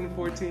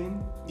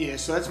 2014. Yeah,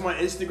 so that's my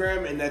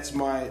Instagram and that's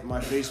my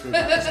Facebook.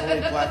 That's the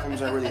only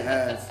platforms I really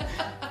have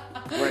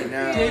right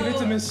now.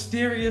 David's a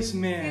mysterious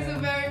man. He's a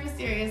very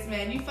mysterious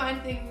man. You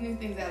find new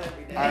things out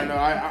every day. I know.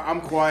 I'm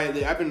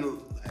quietly. I've been,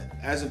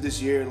 as of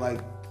this year, like,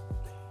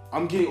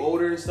 I'm getting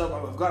older and stuff.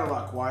 I've gotten a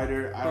lot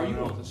quieter. I don't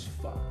know. Old as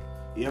fuck.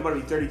 Yeah, I'm gonna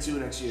be 32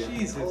 next year.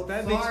 Jesus,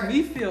 that makes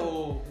me feel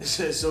old.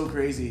 It's so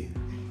crazy.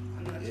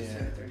 I'm not just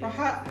 30. Bro,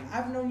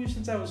 I've known you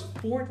since I was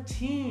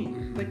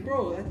 14. Like,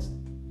 bro,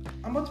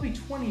 I'm about to be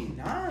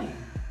 29.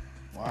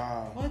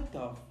 Wow. What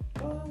the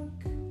fuck?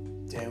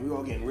 Damn, we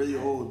all getting really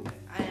old.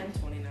 I am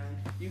 29.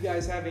 You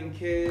guys having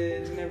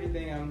kids and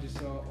everything. I'm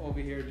just over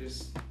here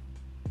just...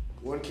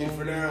 One kid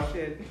for now.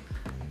 Shit.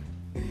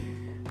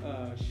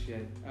 Oh,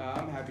 shit.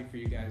 I'm happy for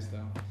you guys,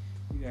 though.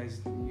 You guys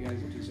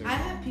deserve it. I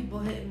have people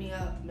hitting me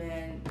up,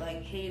 man,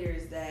 like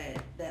haters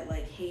that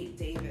like hate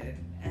David,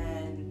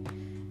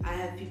 and I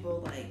have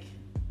people like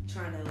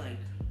trying to like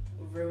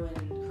ruin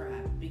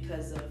crap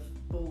because of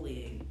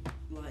bullying.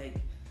 Like,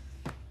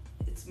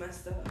 it's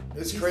messed up.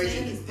 It's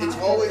crazy. It's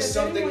always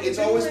something. It's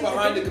always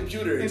behind the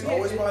computer. It's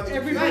always behind the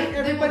computer.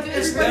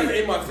 It's never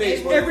in my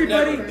face.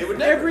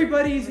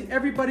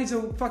 Everybody's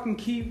a fucking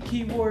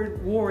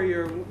keyboard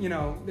warrior. You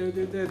know, let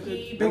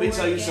me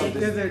tell you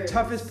something. They're the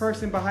toughest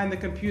person behind the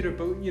computer.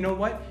 But you know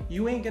what?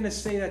 You ain't gonna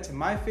say that to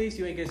my face.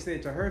 You ain't gonna say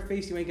it to her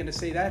face. You ain't gonna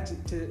say that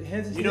to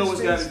his. You know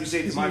what's face, gonna be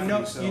said to my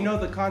face. So. You know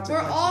the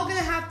consequences. We're all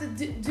gonna have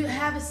to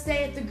have a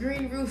stay at the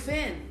Green Roof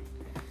Inn.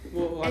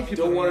 Well, I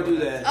don't want to do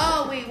that.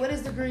 Oh wait, what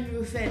is the Green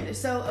Roof Inn?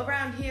 So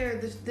around here,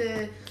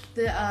 the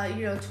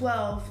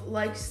 12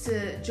 likes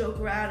to joke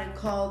around and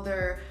call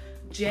their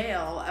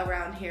jail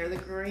around here the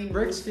Green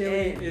Roof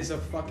Inn. is a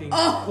fucking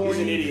he's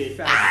an idiot.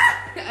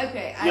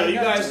 Okay. Yo, you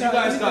guys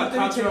got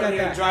cops around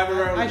here driving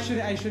around.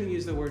 I shouldn't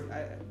use the word.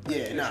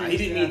 Yeah, nah, he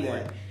didn't mean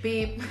that.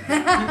 Beep.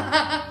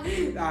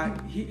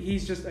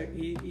 He's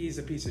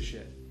a piece of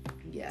shit.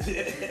 Yeah,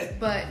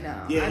 but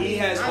no. Yeah, he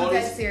has all I'm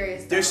this. dead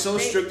serious. They're so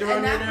strict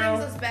around here now.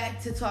 And that brings us back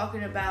to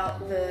talking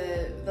about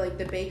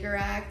the Baker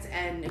Act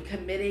and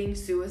committing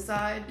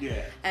suicide.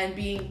 Yeah. And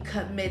being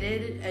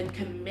committed and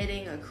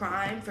committing a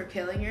crime for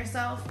killing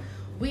yourself.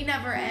 We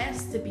never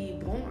asked to be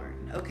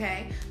born,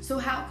 okay? So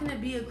how can it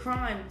be a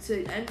crime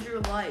to end your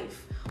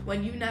life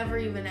when you never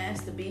even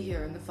asked to be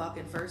here in the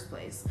fucking first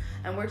place?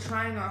 And we're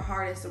trying our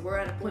hardest, and we're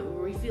at a point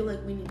where we feel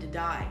like we need to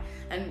die,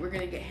 and we're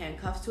gonna get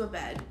handcuffed to a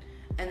bed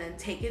and then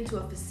taken to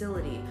a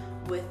facility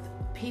with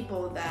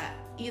people that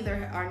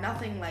either are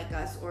nothing like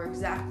us or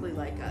exactly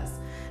like us,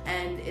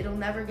 and it'll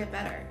never get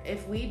better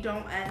if we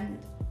don't end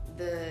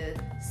the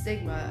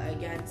stigma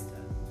against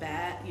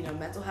bad,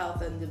 mental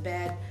health and the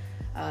bad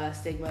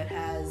stigma it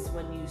has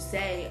when you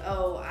say,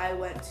 oh, I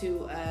went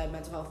to a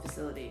mental health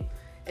facility.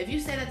 If you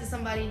say that to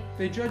somebody,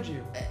 they judge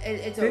you.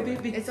 It's over.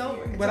 It's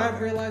over. What I've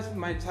realized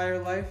my entire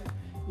life,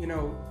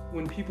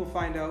 when people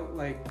find out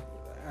like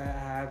I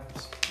have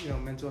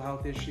mental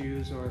health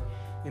issues, or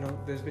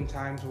there's been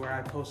times where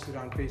I posted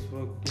on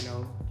Facebook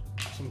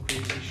some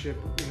crazy shit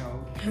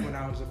when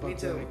I was about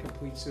to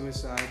complete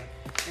suicide,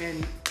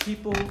 and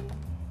people,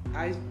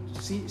 I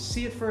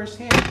see it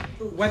firsthand,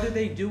 whether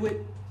they do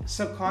it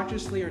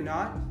subconsciously or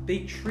not, they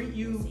treat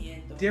you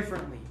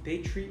differently. They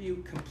treat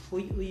you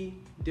completely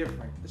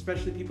different,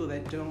 especially people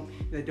that don't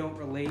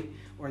relate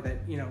or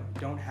that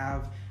don't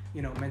have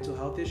mental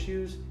health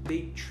issues.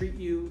 They treat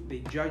you, they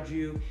judge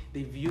you,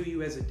 they view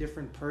you as a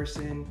different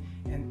person,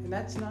 and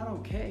that's not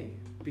okay,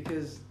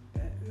 because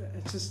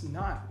it's just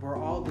not. We're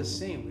all the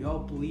same. We all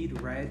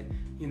bleed red.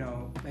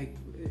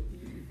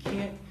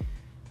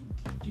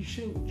 You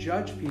shouldn't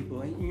judge people,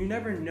 and you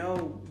never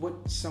know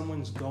what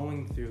someone's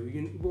going through.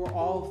 We're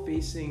all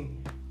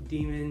facing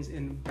demons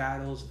and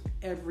battles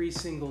every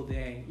single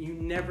day. You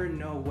never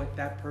know what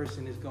that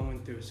person is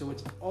going through. So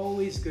it's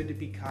always good to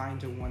be kind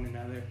to one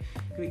another,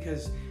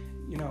 because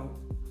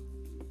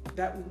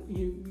that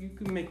you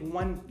can make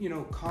one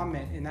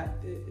comment, and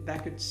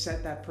that could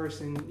set that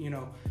person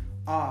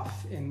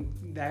off, and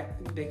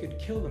that they could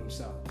kill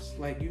themselves.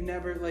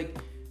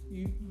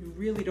 You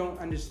really don't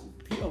understand.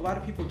 A lot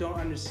of people don't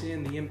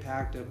understand the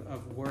impact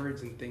of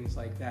words and things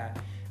like that.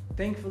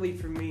 Thankfully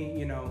for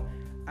me,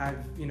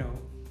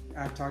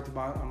 I've talked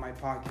about on my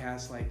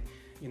podcast,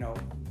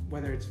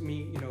 whether it's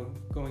me,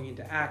 going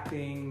into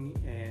acting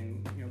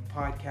and,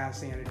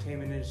 podcasting,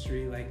 entertainment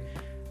industry,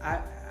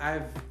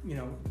 I've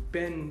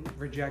been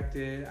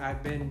rejected,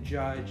 I've been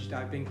judged,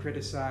 I've been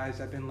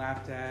criticized, I've been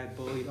laughed at,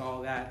 bullied,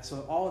 all that.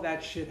 So all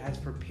that shit has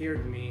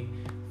prepared me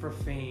for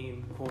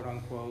fame, quote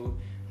unquote,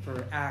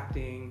 for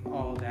acting,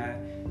 all that.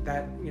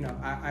 That,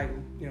 I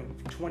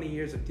 20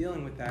 years of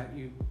dealing with that,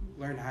 you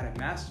learn how to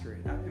master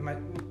it. I'm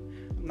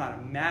not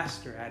a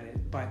master at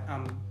it, but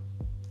I'm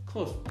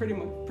close, pretty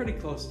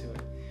close to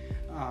it.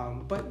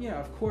 But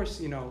of course,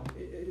 when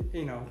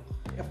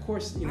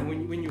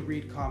you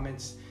read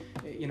comments,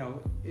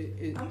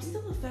 I'm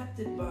still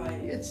affected by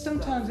it.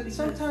 Sometimes it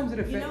affects,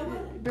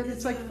 but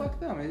it's like, fuck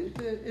them.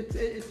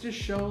 It just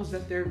shows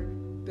that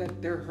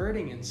they're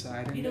hurting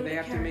inside, and they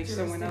have to make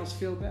someone else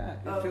feel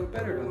bad, feel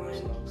better about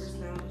themselves.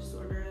 Personality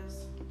disorder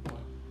is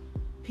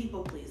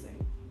people pleasing.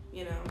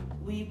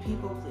 We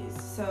people please.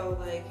 So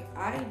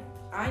I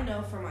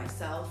know for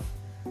myself.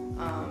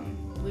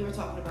 We were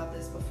talking about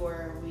this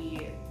before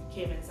we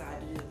came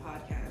inside to do the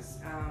podcast.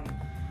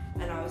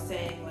 And I was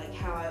saying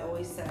how I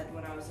always said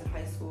when I was in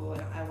high school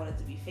I wanted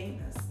to be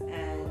famous,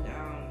 and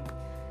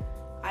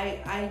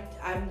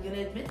I'm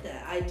gonna admit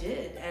that I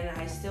did, and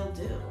I still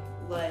do,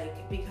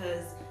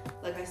 because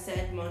I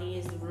said, money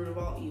is the root of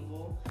all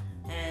evil,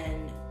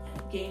 and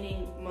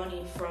gaining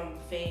money from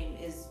fame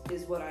is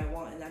what I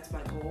want, and that's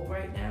my goal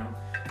right now.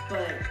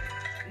 But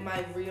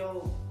my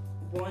real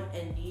want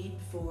and need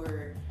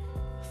for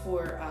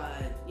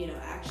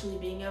actually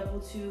being able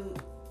to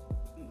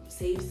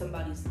save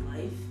somebody's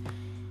life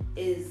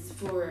is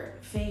for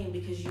fame,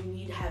 because you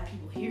need to have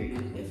people hear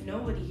you. If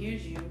nobody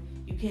hears you,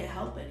 you can't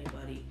help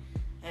anybody.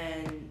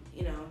 And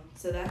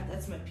so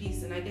that's my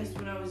piece. And I guess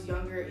when I was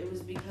younger, it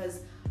was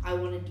because I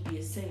wanted to be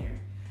a singer.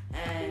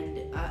 And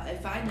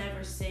if I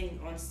never sing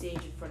on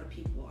stage in front of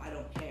people, I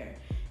don't care.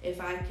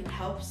 If I can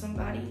help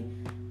somebody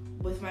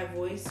with my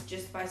voice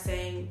just by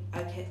saying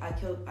I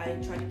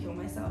tried to kill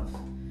myself,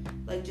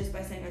 just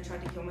by saying I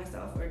tried to kill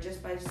myself, or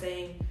just by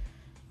saying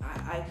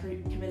I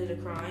committed a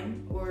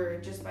crime, or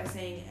just by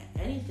saying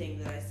anything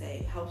that I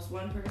say helps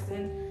one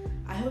person,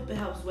 I hope it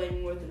helps way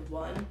more than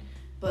one,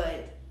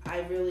 but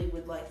I really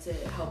would like to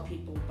help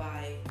people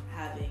by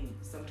having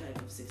some type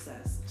of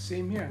success.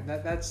 Same here.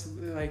 That's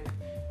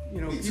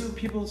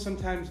people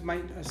sometimes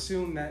might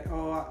assume that,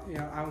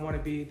 I want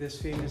to be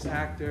this famous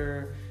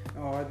actor,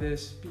 or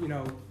this,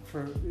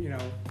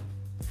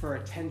 for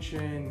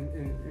attention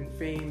and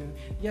fame.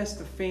 Yes,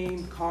 the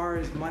fame,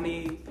 cars,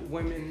 money,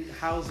 women,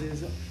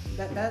 houses,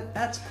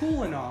 that's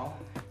cool and all,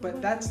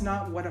 but that's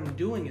not what I'm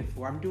doing it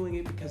for. I'm doing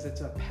it because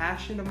it's a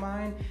passion of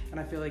mine, and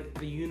I feel like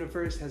the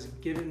universe has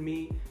given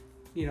me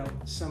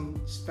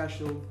some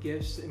special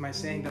gifts. Am I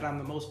saying that I'm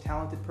the most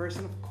talented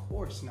person? Of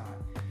course not.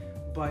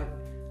 But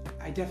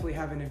I definitely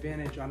have an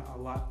advantage on a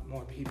lot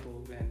more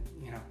people than,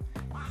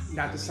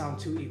 not to sound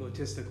too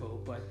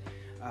egotistical, but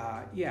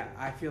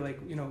I feel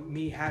like,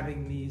 me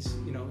having these,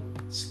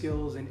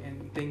 skills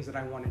and things that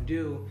I want to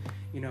do,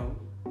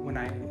 when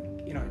I,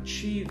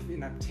 achieve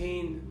and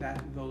obtain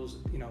those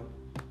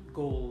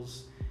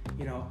goals,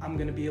 I'm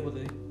going to be able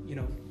to,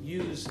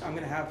 I'm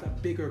going to have a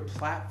bigger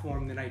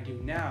platform than I do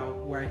now,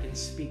 where I can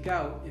speak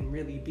out and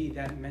really be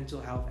that mental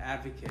health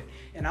advocate.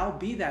 And I'll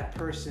be that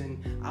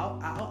person. I'll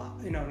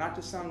not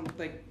to sound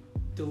like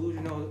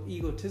delusional,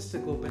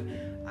 egotistical, but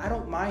I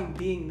don't mind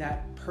being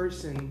that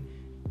person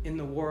in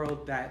the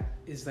world that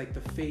is like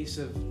the face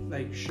of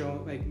like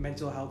showing like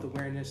mental health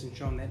awareness and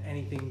showing that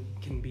anything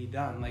can be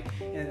done.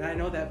 And I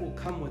know that will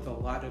come with a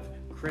lot of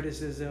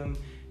criticism,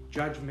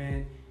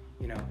 judgment,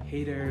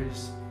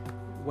 haters,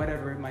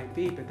 whatever it might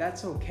be, but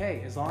that's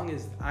okay, as long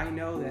as I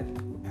know that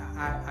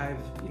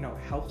I've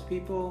helped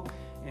people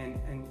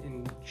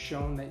and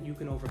shown that you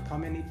can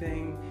overcome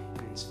anything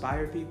and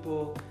inspire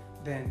people,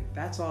 then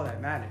that's all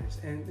that matters.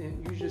 And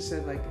you just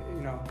said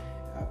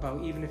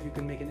about even if you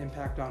can make an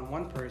impact on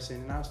one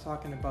person, and I was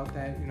talking about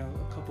that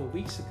a couple of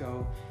weeks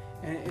ago,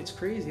 and it's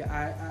crazy.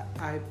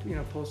 I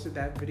posted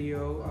that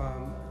video.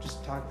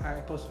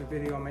 I posted a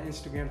video on my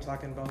Instagram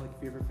talking about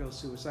if you ever feel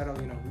suicidal,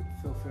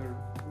 feel free to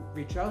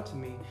reach out to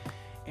me.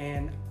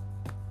 And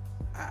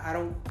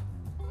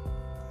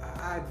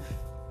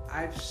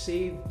I've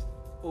saved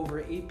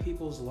over 8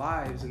 people's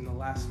lives in the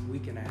last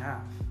week and a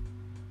half.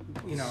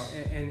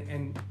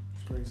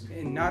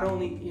 And not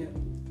only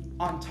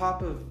on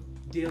top of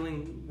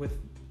dealing with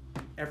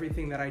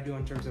everything that I do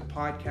in terms of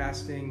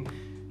podcasting,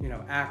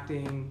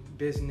 acting,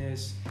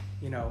 business,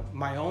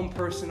 my own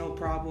personal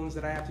problems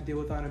that I have to deal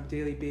with on a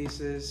daily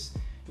basis.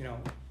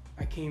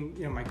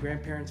 My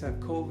grandparents have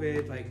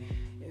COVID,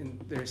 and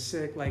they're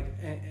sick.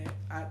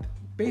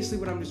 Basically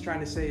what I'm just trying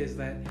to say is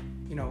that,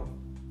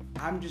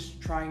 I'm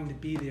just trying to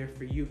be there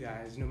for you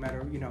guys, no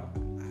matter,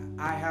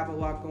 I have a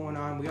lot going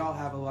on. We all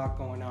have a lot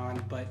going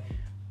on, but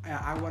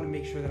I want to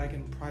make sure that I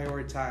can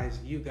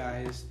prioritize you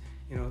guys,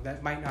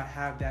 that might not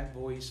have that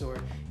voice, or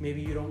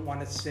maybe you don't want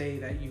to say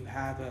that you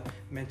have a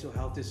mental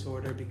health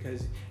disorder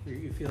because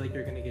you feel like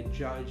you're going to get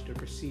judged or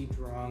perceived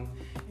wrong.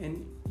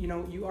 And,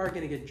 you are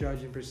going to get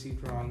judged and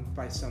perceived wrong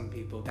by some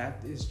people.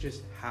 That is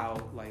just how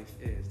life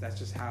is. That's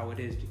just how it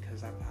is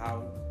because of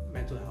how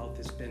mental health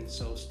has been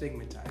so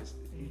stigmatized.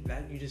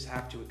 That you just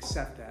have to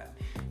accept that.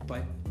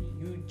 But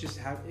you just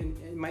have, and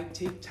it might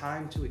take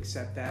time to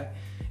accept that,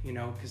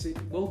 because it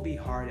will be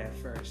hard at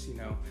first,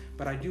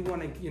 But I do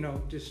want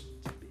to, just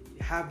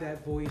have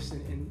that voice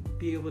and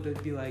be able to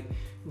be and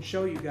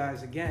show you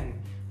guys again,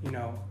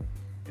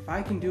 if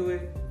I can do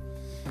it,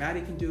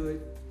 Maddie can do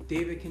it,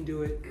 David can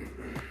do it,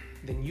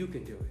 then you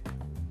can do it,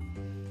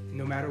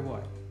 no matter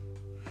what.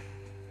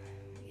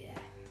 Yeah.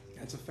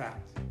 That's a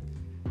fact.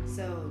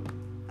 So,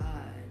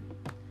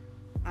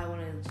 I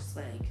want to just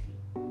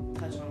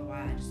touch on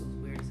why I just looked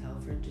weird as hell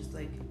for just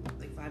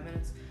 5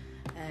 minutes,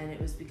 and it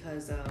was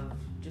because of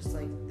just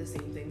the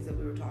same things that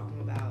we were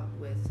talking about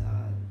with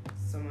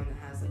someone that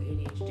has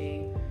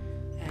ADHD,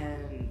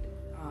 and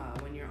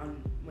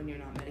when you're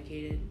not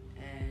medicated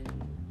and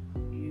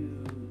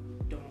you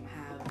don't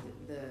have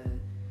the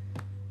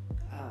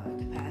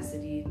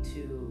capacity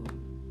to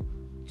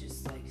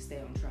just stay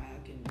on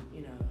track and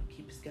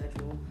keep a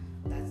schedule.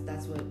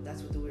 That's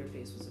what the weird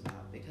face was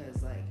about,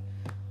 because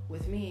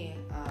with me,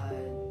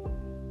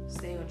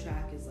 staying on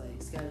track is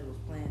schedules,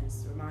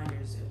 plans,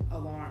 reminders,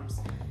 alarms,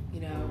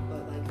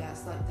 but that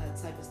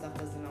type of stuff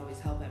doesn't always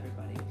help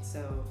everybody.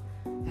 So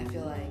I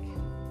feel I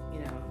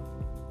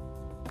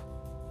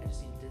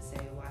just needed to say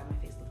why my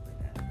face looked like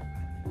that for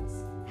 5 minutes.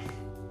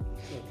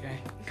 Okay.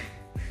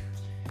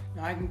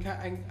 No,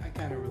 I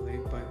kind of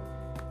relate, but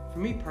for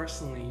me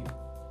personally,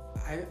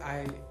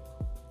 I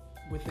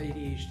with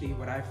ADHD,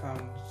 what I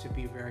found to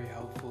be very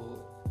helpful,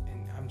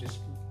 and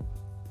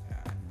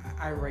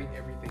I write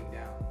everything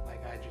down.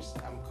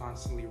 I'm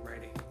constantly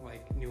writing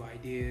new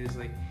ideas.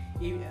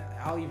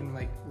 I'll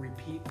even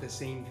repeat the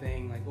same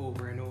thing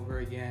over and over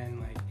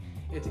again.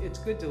 It's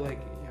good to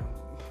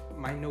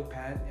my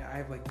notepad. I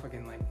have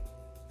fucking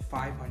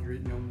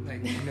 500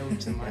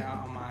 notes on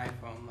my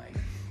iPhone.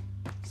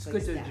 It's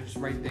good to just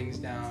write things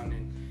down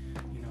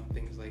and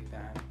things like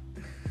that.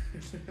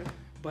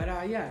 But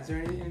is there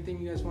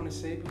anything you guys want to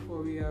say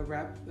before we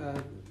wrap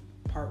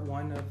part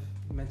 1 of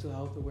Mental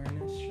Health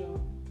Awareness Show?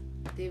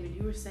 David,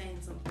 you were saying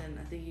something.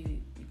 I think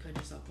you cut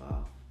yourself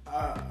off.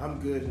 I'm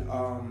good.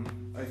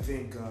 I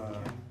think.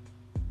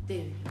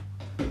 David.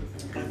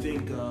 I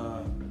think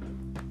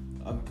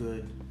I'm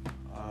good.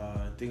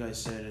 I think I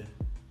said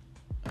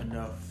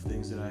enough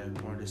things that I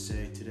wanted to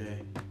say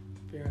today.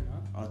 Fair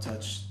enough. I'll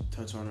touch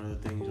on other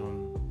things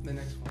on the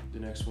next one. The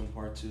next one,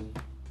 part 2.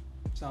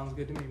 Sounds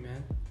good to me,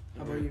 man.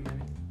 How about you,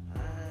 Manny?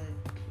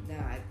 No,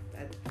 I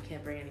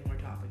can't bring any more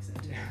topics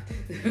into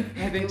it.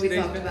 I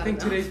think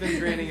today's been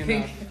draining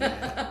enough.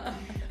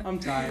 I'm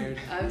tired.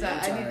 I'm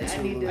tired.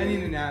 I need I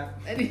need a nap.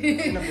 And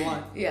a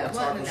blunt. Yeah, A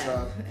blunt and a taco nap.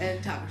 shop.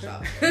 And taco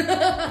shop.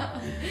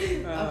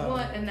 A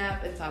blunt, a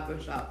nap, and taco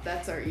shop.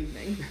 That's our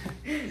evening.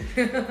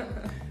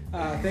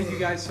 Thank you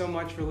guys so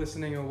much for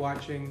listening and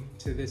watching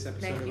to this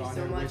episode Thank of you On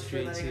so Air much with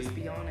for letting us JT.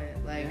 be on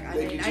it. Like, Yeah. I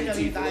Thank mean, you, I know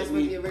JT, you for guys letting were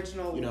me, the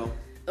original You know,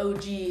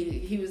 OG.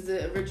 He was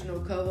the original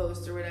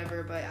co-host or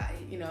whatever, but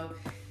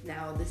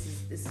now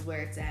this is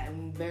where it's at.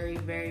 I'm very,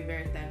 very,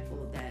 very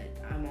thankful that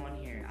I'm on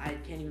here. I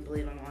can't even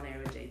believe I'm on air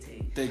with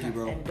JT. thank you,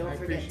 bro. And don't I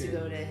forget to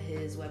appreciate go to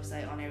his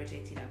website,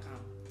 OnAirWithJT.com.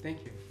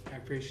 Thank you. I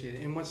appreciate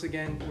it. And once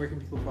again, where can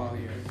people follow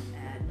you?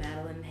 At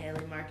Madeline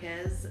Haley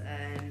Marquez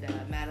and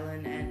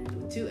Madeline and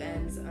with 2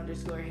 N's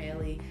 _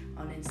 Haley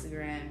on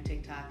Instagram,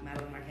 TikTok,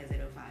 Madeline Marquez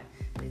 805.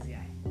 Lazy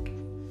eye.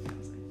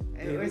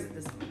 Or is it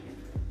this one?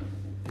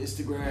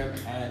 Instagram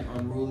at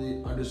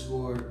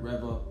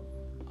unruly_reva.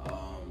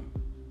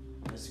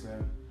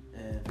 Instagram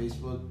and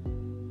Facebook.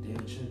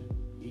 David Chin.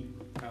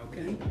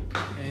 Okay.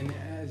 And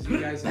as you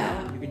guys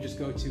know, you can just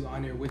go to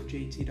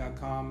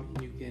OnAirWithJT.com.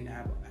 You can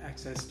have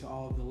access to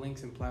all of the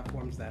links and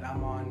platforms that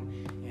I'm on.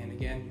 And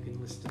again, you can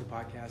listen to the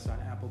podcast on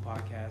Apple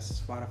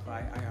Podcasts,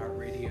 Spotify,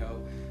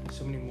 iHeartRadio,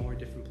 so many more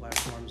different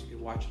platforms. You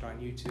can watch it on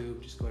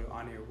YouTube. Just go to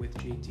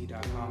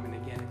OnAirWithJT.com. And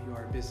again, if you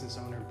are a business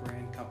owner,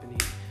 brand, company,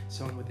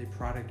 someone with a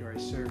product or a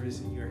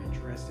service, and you're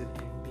interested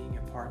in being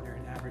a partner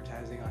in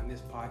advertising on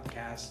this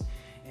podcast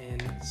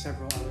and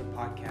several other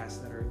podcasts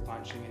that are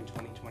launching in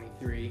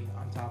 2023,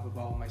 on top of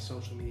all my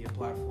social media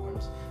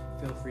platforms,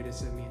 feel free to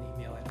send me an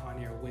email at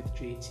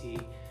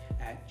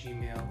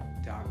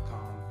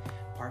onairwithjt@gmail.com.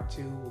 Part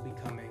 2 will be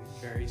coming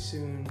very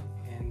soon.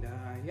 And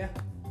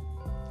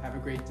have a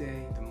great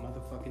day. The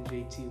motherfucking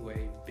JT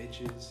way,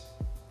 bitches.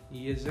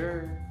 Yes,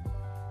 sir.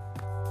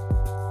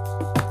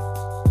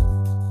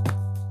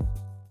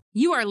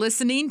 You are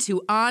listening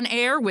to On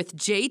Air with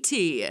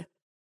JT.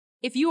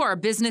 If you are a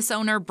business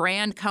owner,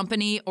 brand,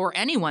 company, or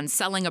anyone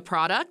selling a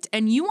product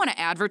and you want to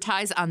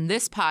advertise on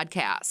this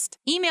podcast,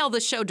 email the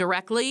show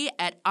directly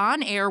at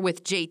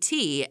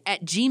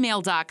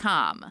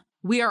onairwithjt@gmail.com.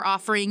 We are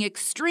offering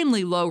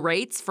extremely low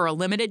rates for a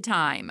limited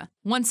time.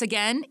 Once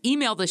again,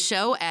 email the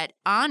show at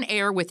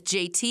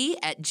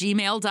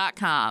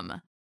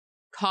onairwithjt@gmail.com.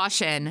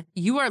 Caution,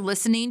 you are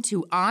listening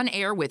to On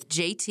Air with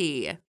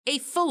JT, a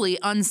fully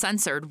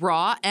uncensored,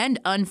 raw, and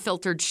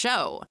unfiltered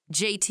show.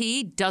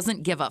 JT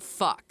doesn't give a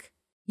fuck.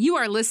 You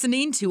are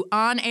listening to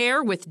On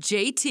Air with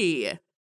JT.